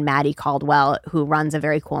this woman, Maddie Caldwell, who runs a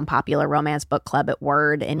very cool and popular romance book club at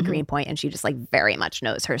Word in Greenpoint, and she just like very much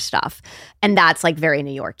knows her stuff. And that's like very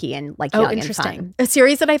New Yorky and like young and fun. A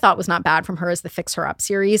series that I thought was not bad from her is the Fix Her Up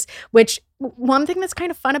series, which one thing that's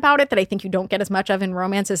kind of fun about it that I think you don't get as much of in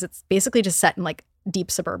romance is it's basically just set in like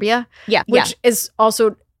deep suburbia. Yeah. Which is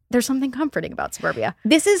also... There's something comforting about suburbia.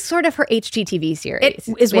 This is sort of her HGTV series.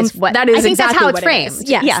 That is I think exactly that's how it's what framed. It is.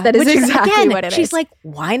 Yes, that is exactly what it is. She's like,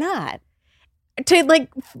 why not? to like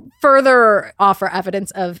further offer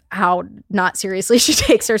evidence of how not seriously she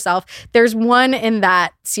takes herself, there's one in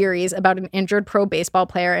that series about an injured pro baseball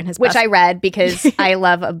player and his which I read because I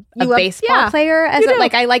love a baseball player. As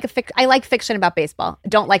I like fiction about baseball. I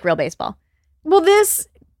don't like real baseball. Well, this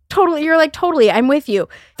totally, you're like, totally, I'm with you.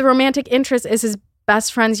 The romantic interest is his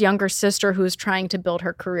best friend's younger sister who's trying to build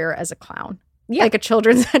her career as a clown. Yeah. Like a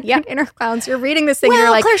children's inner clowns. You're reading this thing and you're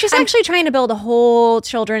like, Claire, she's actually trying to build a whole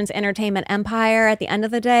children's entertainment empire at the end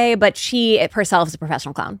of the day, but she herself is a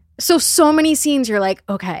professional clown. So many scenes you're like,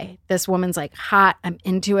 okay, this woman's like hot. I'm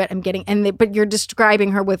into it. I'm getting, but you're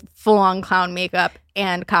describing her with full on clown makeup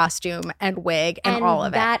and costume and wig and all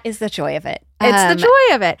of it. That is the joy of it. It's the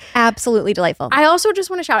joy of it. Absolutely delightful. I also just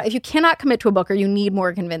want to shout out, if you cannot commit to a book or you need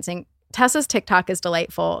more convincing, Tessa's TikTok is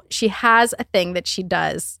delightful. She has a thing that she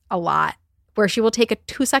does a lot where she will take a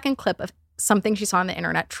 2-second clip of something she saw on the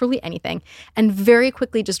internet, truly anything, and very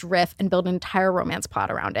quickly just riff and build an entire romance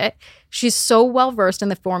plot around it. She's so well versed in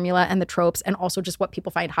the formula and the tropes and also just what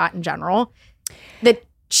people find hot in general that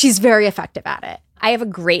she's very effective at it. I have a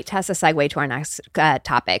great Tessa segue to our next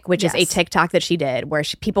topic, which is a TikTok that she did where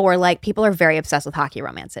people are very obsessed with hockey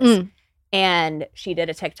romances. And she did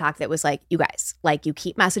a TikTok that was like, you guys, like, you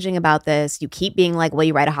keep messaging about this. You keep being like, will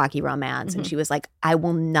you write a hockey romance? And she was like, I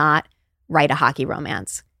will not write a hockey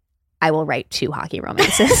romance. I will write 2 hockey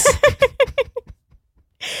romances.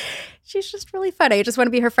 She's just really fun. I just want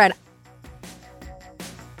to be her friend.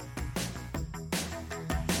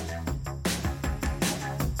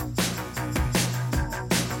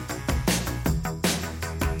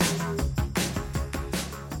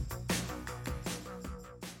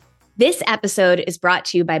 This episode is brought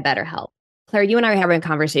to you by BetterHelp. Claire, you and I were having a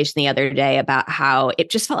conversation the other day about how it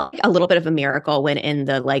just felt like a little bit of a miracle when in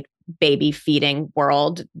the like baby feeding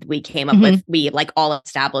world we came up with, we like all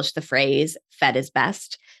established the phrase fed is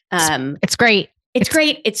best. It's great. It's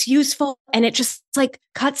great. It's useful. And it just like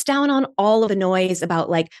cuts down on all of the noise about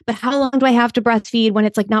like, but how long do I have to breastfeed when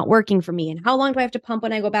it's like not working for me? And how long do I have to pump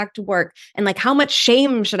when I go back to work? And like, how much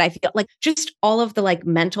shame should I feel? Like just all of the like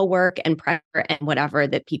mental work and pressure and whatever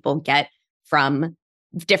that people get from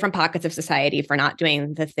different pockets of society for not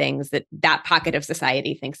doing the things that pocket of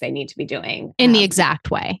society thinks they need to be doing. In the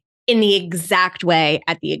exact way. In the exact way,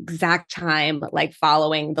 at the exact time, like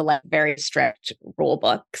following the very strict rule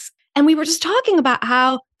books. And we were just talking about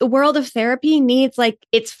how the world of therapy needs like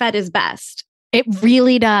it's fed is best. It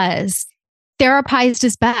really does. Therapized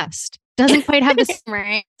is best. Doesn't quite have the same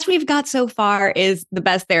right. We've got so far is the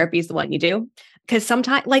best therapy is the one you do. Because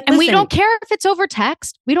sometimes and we don't care if it's over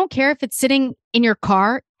text. We don't care if it's sitting in your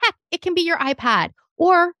car. Heck, it can be your iPad.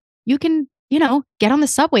 Or you can, get on the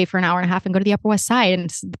subway for an hour and a half and go to the Upper West Side and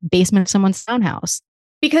it's the basement of someone's townhouse.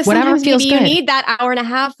 Because whatever sometimes feels maybe good. You need that hour and a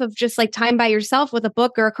half of just like time by yourself with a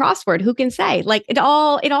book or a crossword. Who can say? Like it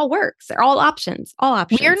all works. They're all options. All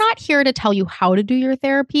options. We're not here to tell you how to do your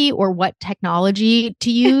therapy or what technology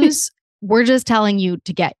to use. We're just telling you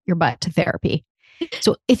to get your butt to therapy.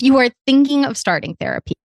 So if you are thinking of starting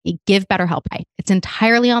therapy, give BetterHelp a try. It's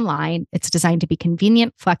entirely online. It's designed to be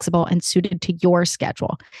convenient, flexible, and suited to your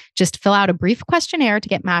schedule. Just fill out a brief questionnaire to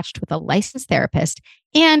get matched with a licensed therapist.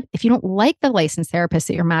 And if you don't like the licensed therapist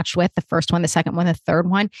that you're matched with, the first one, the second one, the third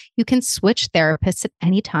one, you can switch therapists at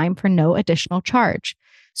any time for no additional charge.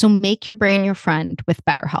 So make your brain your friend with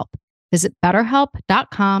BetterHelp. Visit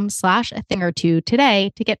BetterHelp.com/a-thing-or-two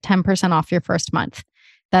today to get 10% off your first month.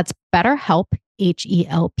 That's BetterHelp,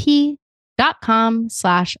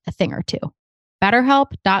 HELP.com/a-thing-or-two.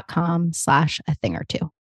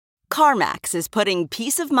 BetterHelp.com/a-thing-or-two. CarMax is putting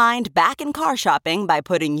peace of mind back in car shopping by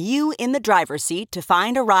putting you in the driver's seat to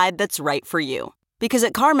find a ride that's right for you. Because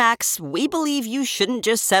at CarMax, we believe you shouldn't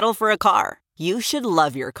just settle for a car. You should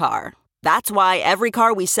love your car. That's why every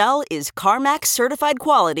car we sell is CarMax certified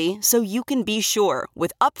quality, so you can be sure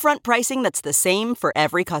with upfront pricing that's the same for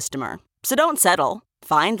every customer. So don't settle.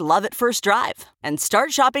 Find love at first drive and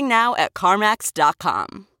start shopping now at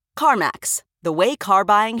CarMax.com. CarMax, the way car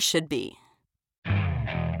buying should be.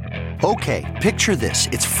 Okay, picture this.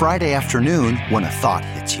 It's Friday afternoon when a thought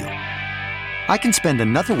hits you. I can spend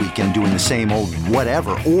another weekend doing the same old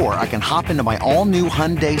whatever, or I can hop into my all-new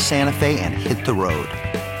Hyundai Santa Fe and hit the road.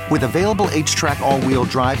 With available H-Track all-wheel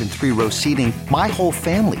drive and 3-row seating, my whole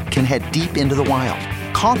family can head deep into the wild.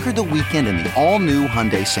 Conquer the weekend in the all-new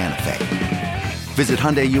Hyundai Santa Fe. Visit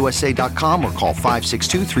HyundaiUSA.com or call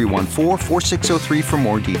 562-314-4603 for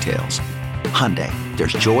more details. Hyundai,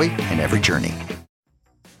 there's joy in every journey.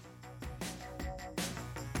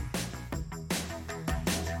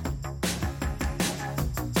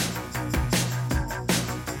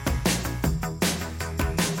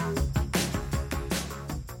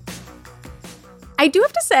 I do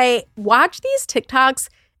have to say, watch these TikToks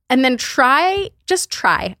and then just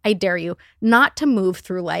try, I dare you, not to move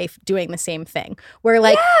through life doing the same thing. Where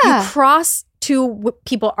like you cross two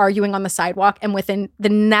people arguing on the sidewalk and within the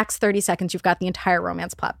next 30 seconds, you've got the entire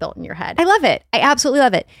romance plot built in your head. I love it. I absolutely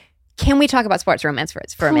love it. Can we talk about sports romance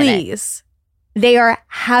for a minute? Please. They are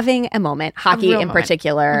having a moment, hockey in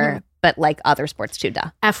particular, but like other sports too,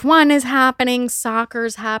 duh. F1 is happening,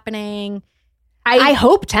 soccer's happening. I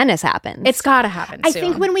hope tennis happens. It's got to happen soon. I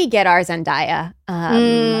think when we get our Zendaya,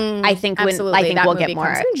 I think we'll get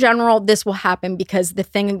more. In general, this will happen because the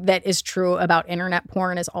thing that is true about internet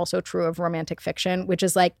porn is also true of romantic fiction, which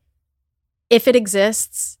is like, if it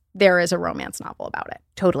exists, there is a romance novel about it.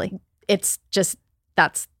 Totally. It's just,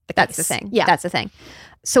 that's the thing. Yeah. That's the thing.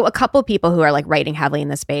 So a couple people who are like writing heavily in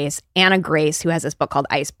the space, Anna Grace, who has this book called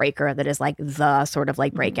Icebreaker that is like the sort of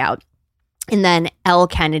like breakout. And then Elle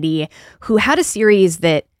Kennedy, who had a series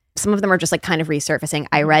that some of them are just like kind of resurfacing.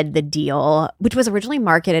 I read The Deal, which was originally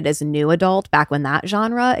marketed as new adult back when that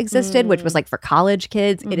genre existed, which was like for college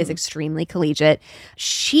kids. It is extremely collegiate.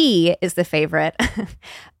 She is the favorite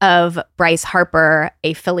of Bryce Harper,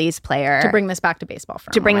 a Phillies player. To bring this back to baseball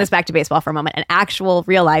for a moment. An actual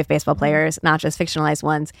real life baseball players, not just fictionalized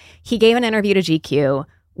ones. He gave an interview to GQ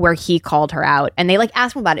where he called her out and they like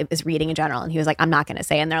asked him about his reading in general. And he was like, I'm not going to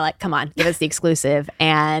say. And they're like, come on, give us the exclusive.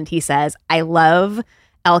 And he says, I love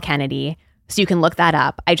Elle Kennedy. So you can look that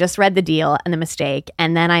up. I just read The Deal and The Mistake.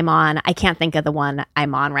 And then I can't think of the one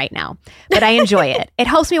I'm on right now, but I enjoy it. It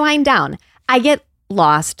helps me wind down. I get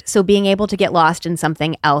lost. So being able to get lost in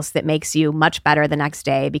something else that makes you much better the next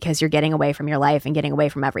day because you're getting away from your life and getting away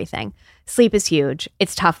from everything. Sleep is huge.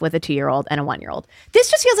 It's tough with a 2-year-old and a 1-year-old. This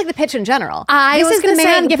just feels like the pitch in general.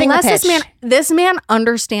 This man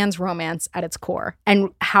understands romance at its core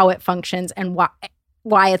and how it functions and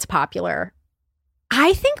why it's popular.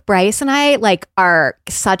 I think Bryce and I like are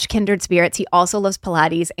such kindred spirits. He also loves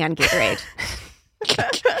Pilates and Gatorade.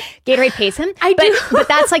 Gatorade pays him. But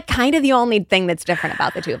that's like kind of the only thing that's different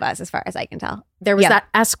about the two of us as far as I can tell. There was that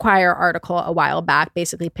Esquire article a while back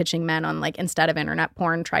basically pitching men on like, instead of internet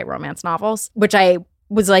porn, try romance novels, which I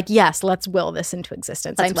was like, yes, let's will this into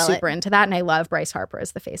existence. I'm super into that. And I love Bryce Harper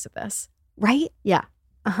as the face of this. Right? Yeah.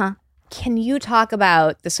 Uh-huh. Can you talk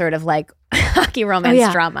about the sort of like hockey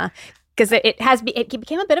romance drama? Because it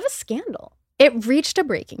became a bit of a scandal. It reached a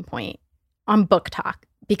breaking point on Book Talk.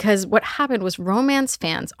 Because what happened was romance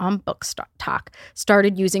fans on Book Talk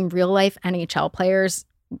started using real life NHL players,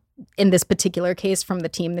 in this particular case from the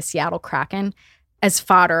team, the Seattle Kraken, as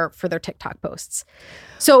fodder for their TikTok posts.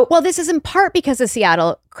 So, well, this is in part because the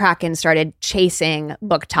Seattle Kraken started chasing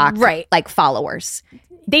Book Talk like followers.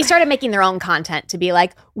 They started making their own content to be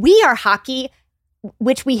like, we are hockey,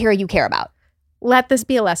 which we hear you care about. Let this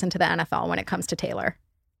be a lesson to the NFL when it comes to Taylor.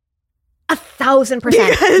 1,000%.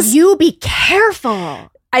 Yes. You be careful.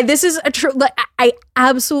 This is a true. Like, I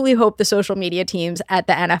absolutely hope the social media teams at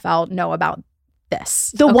the NFL know about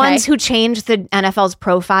this. The ones who changed the NFL's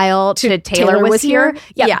profile to Taylor was here.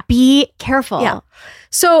 Yeah. Be careful. Yeah.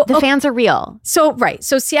 So the fans are real. So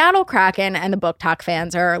Seattle Kraken and the Book Talk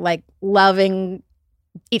fans are like loving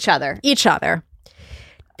each other.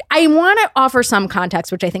 I want to offer some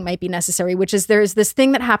context, which I think might be necessary, which is there's this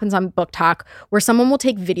thing that happens on Book Talk where someone will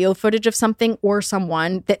take video footage of something or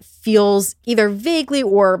someone that feels either vaguely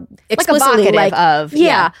or explicitly like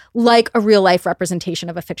a real life representation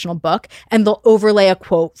of a fictional book, and they'll overlay a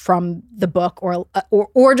quote from the book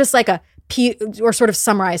or just like or sort of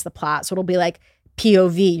summarize the plot. So it'll be like,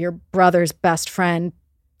 POV, your brother's best friend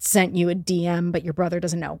sent you a DM, but your brother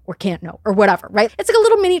doesn't know or can't know or whatever, right? It's like a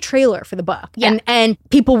little mini trailer for the book. Yeah. And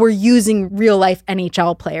people were using real life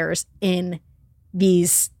NHL players in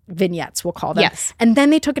these vignettes, we'll call them. Yes. And then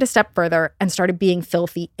they took it a step further and started being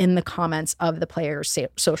filthy in the comments of the players'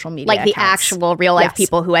 social media like accounts. The actual real life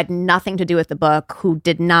people who had nothing to do with the book, who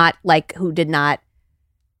had no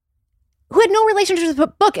relationship with the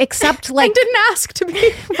book except like and didn't ask to be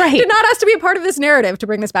did not ask to be a part of this narrative, to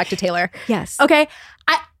bring this back to Taylor. Yes. Okay.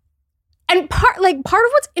 And part of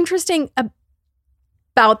what's interesting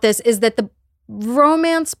about this is that the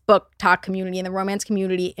romance Book Talk community and the romance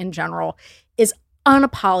community in general is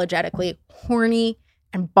unapologetically horny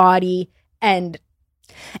and bawdy and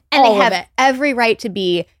all they have of it. Every right to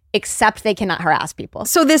be, except they cannot harass people.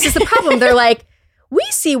 So this is the problem. They're like, we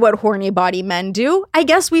see what horny body men do. I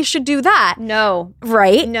guess we should do that. No.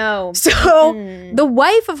 Right? No. So the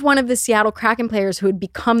wife of one of the Seattle Kraken players who had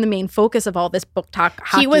become the main focus of all this Book Talk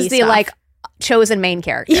hockey he was the stuff, chosen main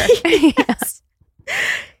character. Yes.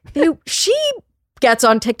 She gets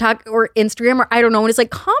on TikTok or Instagram or I don't know, and it's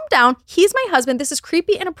like, calm down. He's my husband. This is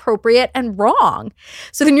creepy, inappropriate, and wrong.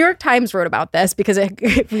 So the New York Times wrote about this because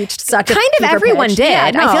it reached such a kind of everyone pitch. did.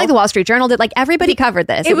 Yeah, no. I feel like the Wall Street Journal did. Like everybody covered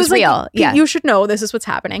this. It was real. Yeah, you should know this is what's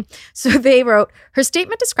happening. So they wrote, her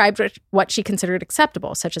statement described what she considered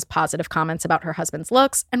acceptable, such as positive comments about her husband's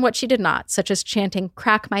looks, and what she did not, such as chanting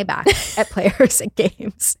 "crack my back" at players at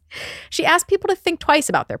games. She asked people to think twice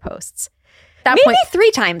about their posts. Maybe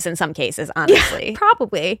 3 times in some cases, honestly. Yeah,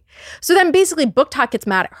 probably. So then basically Book Talk gets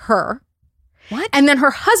mad at her. What? And then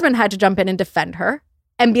her husband had to jump in and defend her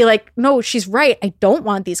and be like, no, she's right. I don't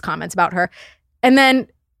want these comments about her. And then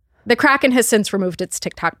the Kraken has since removed its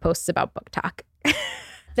TikTok posts about Book Talk.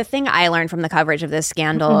 The thing I learned from the coverage of this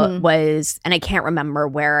scandal was, and I can't remember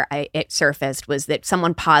where it surfaced, was that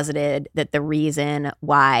someone posited that the reason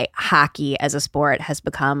why hockey as a sport has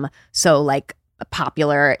become so like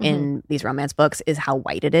popular in these romance books is how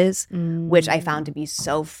white it is, which I found to be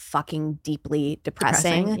so fucking deeply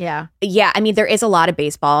depressing. Yeah. Yeah. I mean, there is a lot of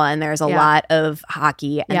baseball and there's a lot of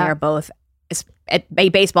hockey, and they're both,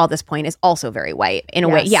 baseball at this point is also very white in a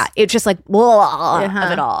way. Yeah. It's just like,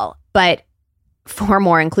 of it all. But for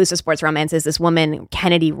more inclusive sports romances, this woman,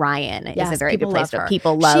 Kennedy Ryan, is a very good place to.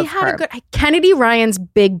 People love her. Kennedy Ryan's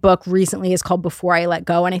big book recently is called Before I Let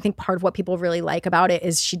Go, and I think part of what people really like about it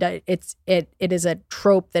is it is a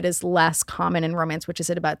trope that is less common in romance, which is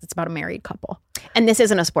it's about a married couple. And this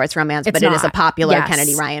isn't a sports romance, but it is a popular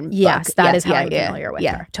Kennedy Ryan book. Yes, that is how I'm familiar with her.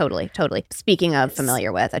 Yeah, totally. Speaking of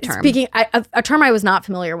familiar with a term. A term I was not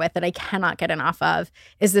familiar with that I cannot get enough of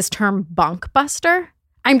is this term bonkbuster.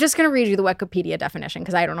 I'm just going to read you the Wikipedia definition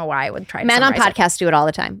because I don't know why I would try to Men on podcasts do it all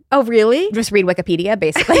the time. Oh, really? Just read Wikipedia,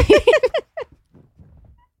 basically.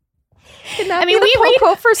 I mean, we read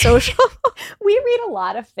quote for social. We read a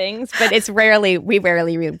lot of things, but we rarely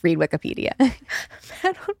read Wikipedia.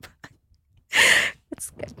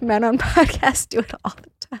 Men on podcasts do it all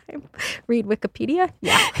the time. Read Wikipedia?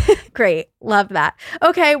 Yeah. Great. Love that.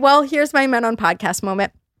 Okay, well, here's my Men on Podcast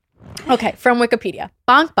moment. Okay, from Wikipedia.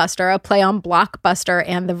 Bonkbuster, a play on blockbuster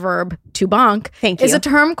and the verb to bonk, is a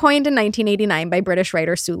term coined in 1989 by British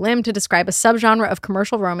writer Sue Lim to describe a subgenre of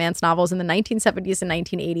commercial romance novels in the 1970s and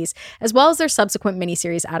 1980s, as well as their subsequent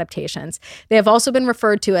miniseries adaptations. They have also been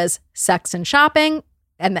referred to as sex and shopping,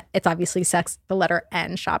 and it's obviously sex, the letter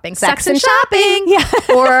N, shopping. Sex and shopping!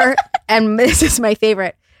 Yeah. And this is my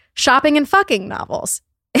favorite, shopping and fucking novels.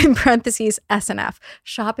 In parentheses, SNF.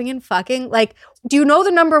 Shopping and fucking. Like, do you know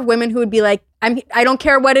the number of women who would be like, I don't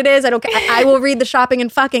care what it is. I will read the shopping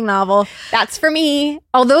and fucking novel. That's for me.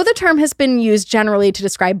 Although the term has been used generally to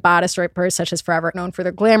describe bodice rippers such as Forever, known for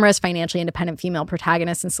their glamorous, financially independent female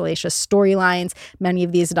protagonists and salacious storylines, many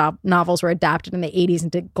of these novels were adapted in the 80s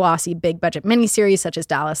into glossy, big-budget miniseries such as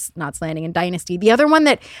Dallas, Knots Landing, and Dynasty. The other one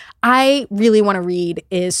that I really want to read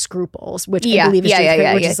is Scruples, which I believe is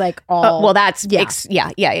which is like all... well, that's...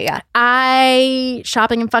 I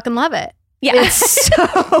shopping and fucking love it. Yeah. It's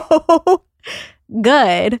so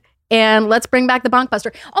good. And let's bring back the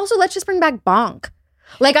bonkbuster. Also, let's just bring back bonk.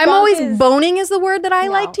 Like, I'm always boning is the word that I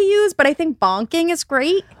like to use, but I think bonking is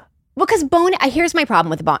great. Well, because here's my problem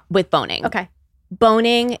with boning. Okay.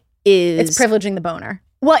 Boning is... It's privileging the boner.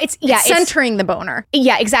 Well, it's centering the boner.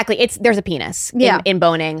 Yeah, exactly. There's a penis in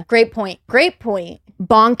boning. Great point.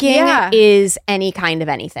 Bonking is any kind of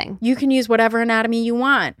anything. You can use whatever anatomy you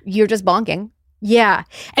want. You're just bonking. Yeah.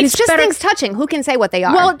 And it's just things touching. Who can say what they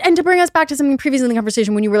are? Well, and to bring us back to something previously in the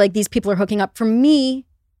conversation when you were like, these people are hooking up. For me,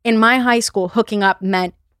 in my high school, hooking up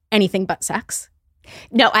meant anything but sex.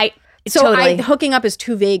 No, hooking up is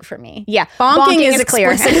too vague for me. Yeah. Bonking is clear.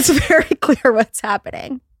 It's very clear what's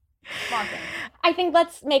happening. Bonking. I think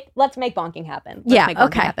let's make bonking happen.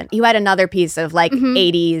 Happen. You had another piece of like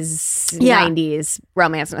 80s, 90s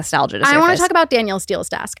romance nostalgia to surface. I want to talk about Danielle Steele's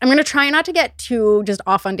desk. I'm going to try not to get too just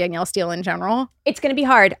off on Danielle Steele in general. It's going to be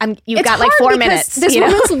hard. You've got like 4 minutes. This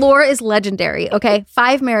woman's lore is legendary. Okay,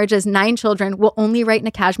 5 marriages, 9 children, will only write in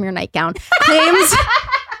a cashmere nightgown.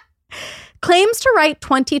 Claims to write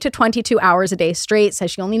 20 to 22 hours a day straight. Says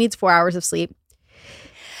she only needs 4 hours of sleep.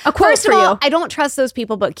 A quote First for of all, you. I don't trust those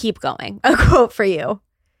people, but keep going. A quote for you.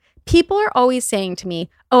 People are always saying to me,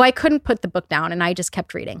 oh, I couldn't put the book down and I just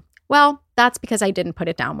kept reading. Well, that's because I didn't put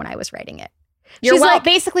it down when I was writing it.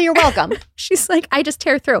 Basically, you're welcome. She's like, I just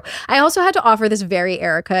tear through. I also had to offer this very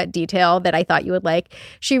Erica detail that I thought you would like.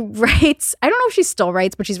 She writes, I don't know if she still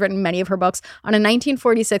writes, but she's written many of her books on a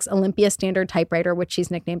 1946 Olympia Standard typewriter, which she's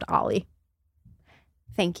nicknamed Ollie.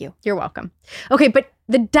 Thank you. You're welcome. Okay, but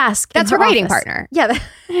the desk. That's her writing partner. Yeah,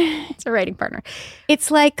 it's a writing partner.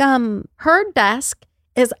 It's like her desk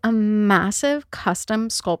is a massive custom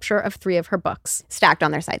sculpture of 3 of her books. Stacked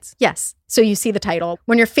on their sides. Yes. So you see the title.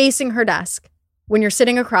 When you're facing her desk, when you're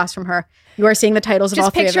sitting across from her, you are seeing the titles of all 3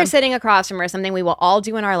 of them. Just picture sitting across from her, something we will all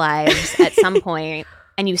do in our lives at some point.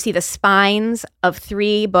 And you see the spines of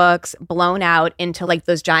 3 books blown out into like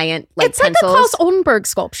those giant it's pencils. It's like a Klaus Oldenburg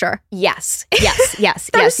sculpture. Yes.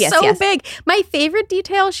 So big. My favorite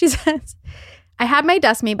detail, she says, I had my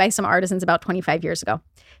desk made by some artisans about 25 years ago.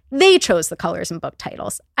 They chose the colors and book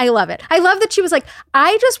titles. I love it. I love that she was like,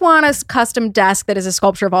 I just want a custom desk that is a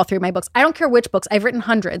sculpture of all 3 of my books. I don't care which books. I've written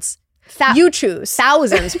hundreds. You choose.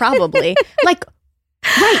 Thousands, probably.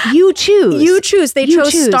 Right, you choose. You choose. They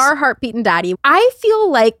chose Star, Heartbeat, and Daddy. I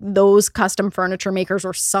feel like those custom furniture makers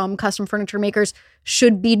or some custom furniture makers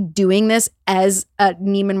should be doing this as a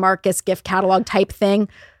Neiman Marcus gift catalog type thing.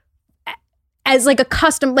 As like a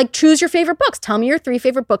custom, like choose your favorite books. Tell me your 3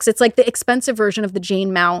 favorite books. It's like the expensive version of the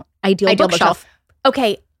Jane Mount Ideal Bookshelf.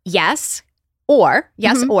 Okay, yes. Or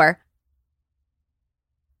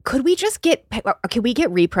could we just get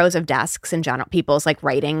repros of desks in general, people's like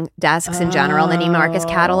writing desks in general in the Neiman Marcus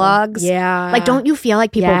catalogs? Yeah. Like, don't you feel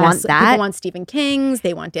like people want that? People want Stephen King's.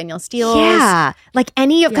 They want Danielle Steele's. Yeah. Like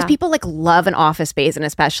because people like love an office space and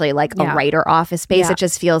especially like a writer office space. Yeah. It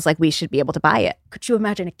just feels like we should be able to buy it. Could you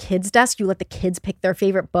imagine a kid's desk? You let the kids pick their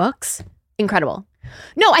favorite books? Incredible.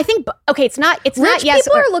 No, I think, it's not Rich yes.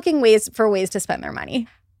 People are looking for ways to spend their money.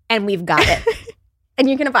 And we've got it. And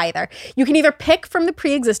you can have either. You can either pick from the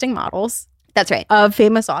pre-existing models. That's right. Of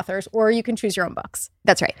famous authors, or you can choose your own books.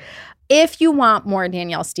 That's right. If you want more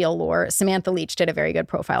Danielle Steele lore, Samantha Leach did a very good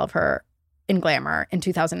profile of her in Glamour in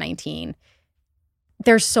 2019.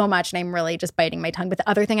 There's so much, and I'm really just biting my tongue. But the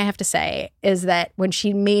other thing I have to say is that when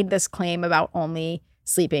she made this claim about only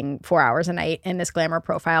sleeping 4 hours a night in this Glamour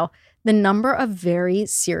profile, the number of very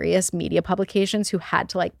serious media publications who had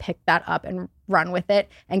to like pick that up and run with it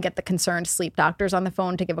and get the concerned sleep doctors on the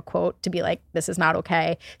phone to give a quote to be like, this is not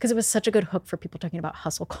okay. Because it was such a good hook for people talking about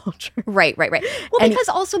hustle culture. Right. Well,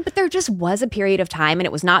 but there just was a period of time, and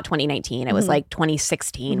it was not 2019. It was like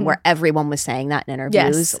 2016 where everyone was saying that in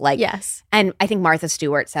interviews. Yes. And I think Martha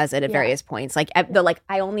Stewart says it at various points. Like, they're like,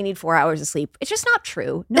 I only need 4 hours of sleep. It's just not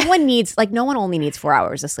true. No one only needs 4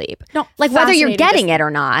 hours of sleep. No, like whether you're getting it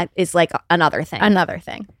or not is like another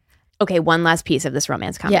thing. Okay, one last piece of this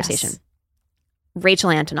romance conversation. Yes. Rachel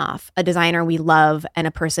Antonoff, a designer we love and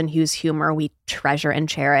a person whose humor we treasure and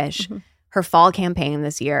cherish. Her fall campaign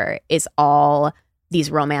this year is all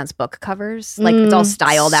these romance book covers. Like it's all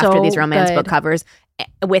styled after these romance book covers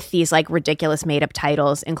with these like ridiculous made up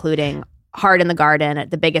titles, including Heart in the Garden,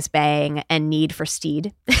 The Biggest Bang, and Need for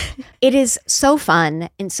Steed. It is so fun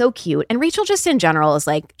and so cute. And Rachel just in general is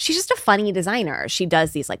like, she's just a funny designer. She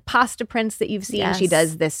does these like pasta prints that you've seen. Yes. She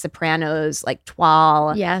does this Sopranos like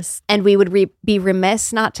toile. Yes. And we would be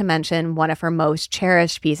remiss not to mention one of her most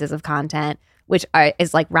cherished pieces of content, which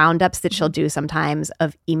is like roundups that she'll do sometimes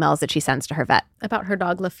of emails that she sends to her vet. About her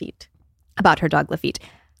dog Lafitte.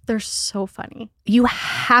 They're so funny. You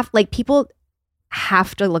have, like, people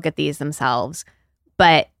have to look at these themselves,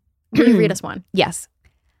 but will you read us one? Yes.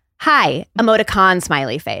 Hi, emoticon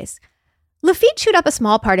smiley face. Lafitte chewed up a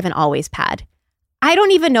small part of an always pad. I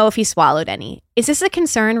don't even know if he swallowed any. Is this a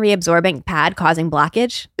concern reabsorbing pad causing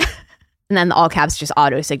blockage? And then the all caps just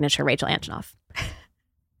auto signature Rachel Antonoff.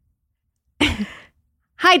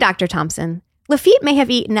 Hi, Dr. Thompson. Lafitte may have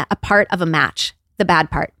eaten a part of a match, the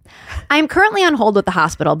bad part. I am currently on hold with the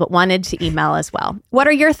hospital, but wanted to email as well. What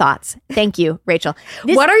are your thoughts? Thank you, Rachel.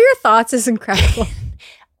 What are your thoughts is incredible.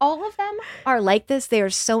 All of them are like this. They are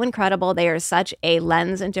so incredible. They are such a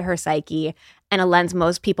lens into her psyche and a lens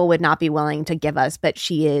most people would not be willing to give us, but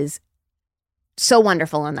she is so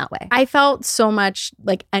wonderful in that way. I felt so much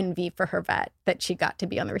like envy for her vet that she got to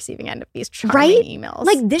be on the receiving end of these charming emails.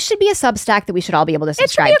 Like this should be a Substack that we should all be able to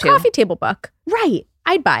subscribe to. It should be a coffee table book. Right.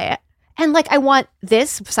 I'd buy it. And like, I want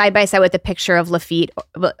this side by side with the picture of Lafitte,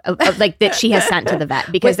 of like that she has sent to the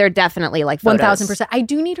vet, because they're definitely like photos. 1000%. I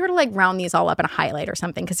do need her to like round these all up in a highlight or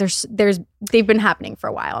something, because they've been happening for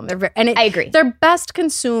a while, and I agree. They're best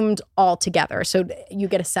consumed all together, so you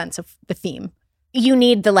get a sense of the theme. You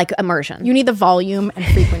need the like immersion. You need the volume and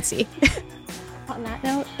frequency. On that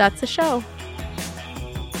note, that's the show.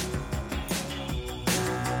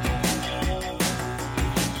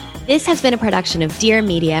 This has been a production of Dear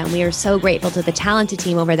Media, and we are so grateful to the talented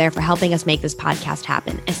team over there for helping us make this podcast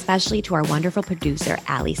happen, especially to our wonderful producer,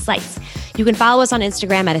 Allie Slice. You can follow us on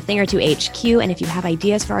Instagram at athingertwohq, and if you have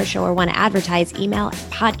ideas for our show or want to advertise, email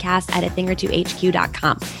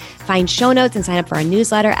podcast@athingertwohq.com. Find show notes and sign up for our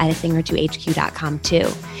newsletter at athingertwohq.com too.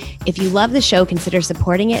 If you love the show, consider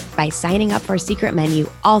supporting it by signing up for our secret menu,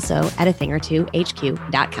 also at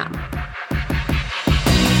athingertwohq.com.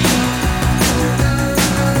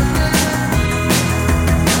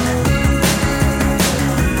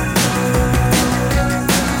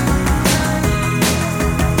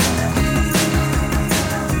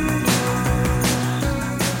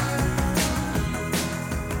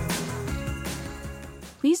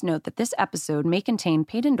 Please note that this episode may contain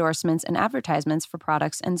paid endorsements and advertisements for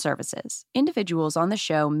products and services. Individuals on the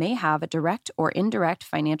show may have a direct or indirect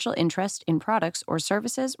financial interest in products or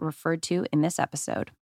services referred to in this episode.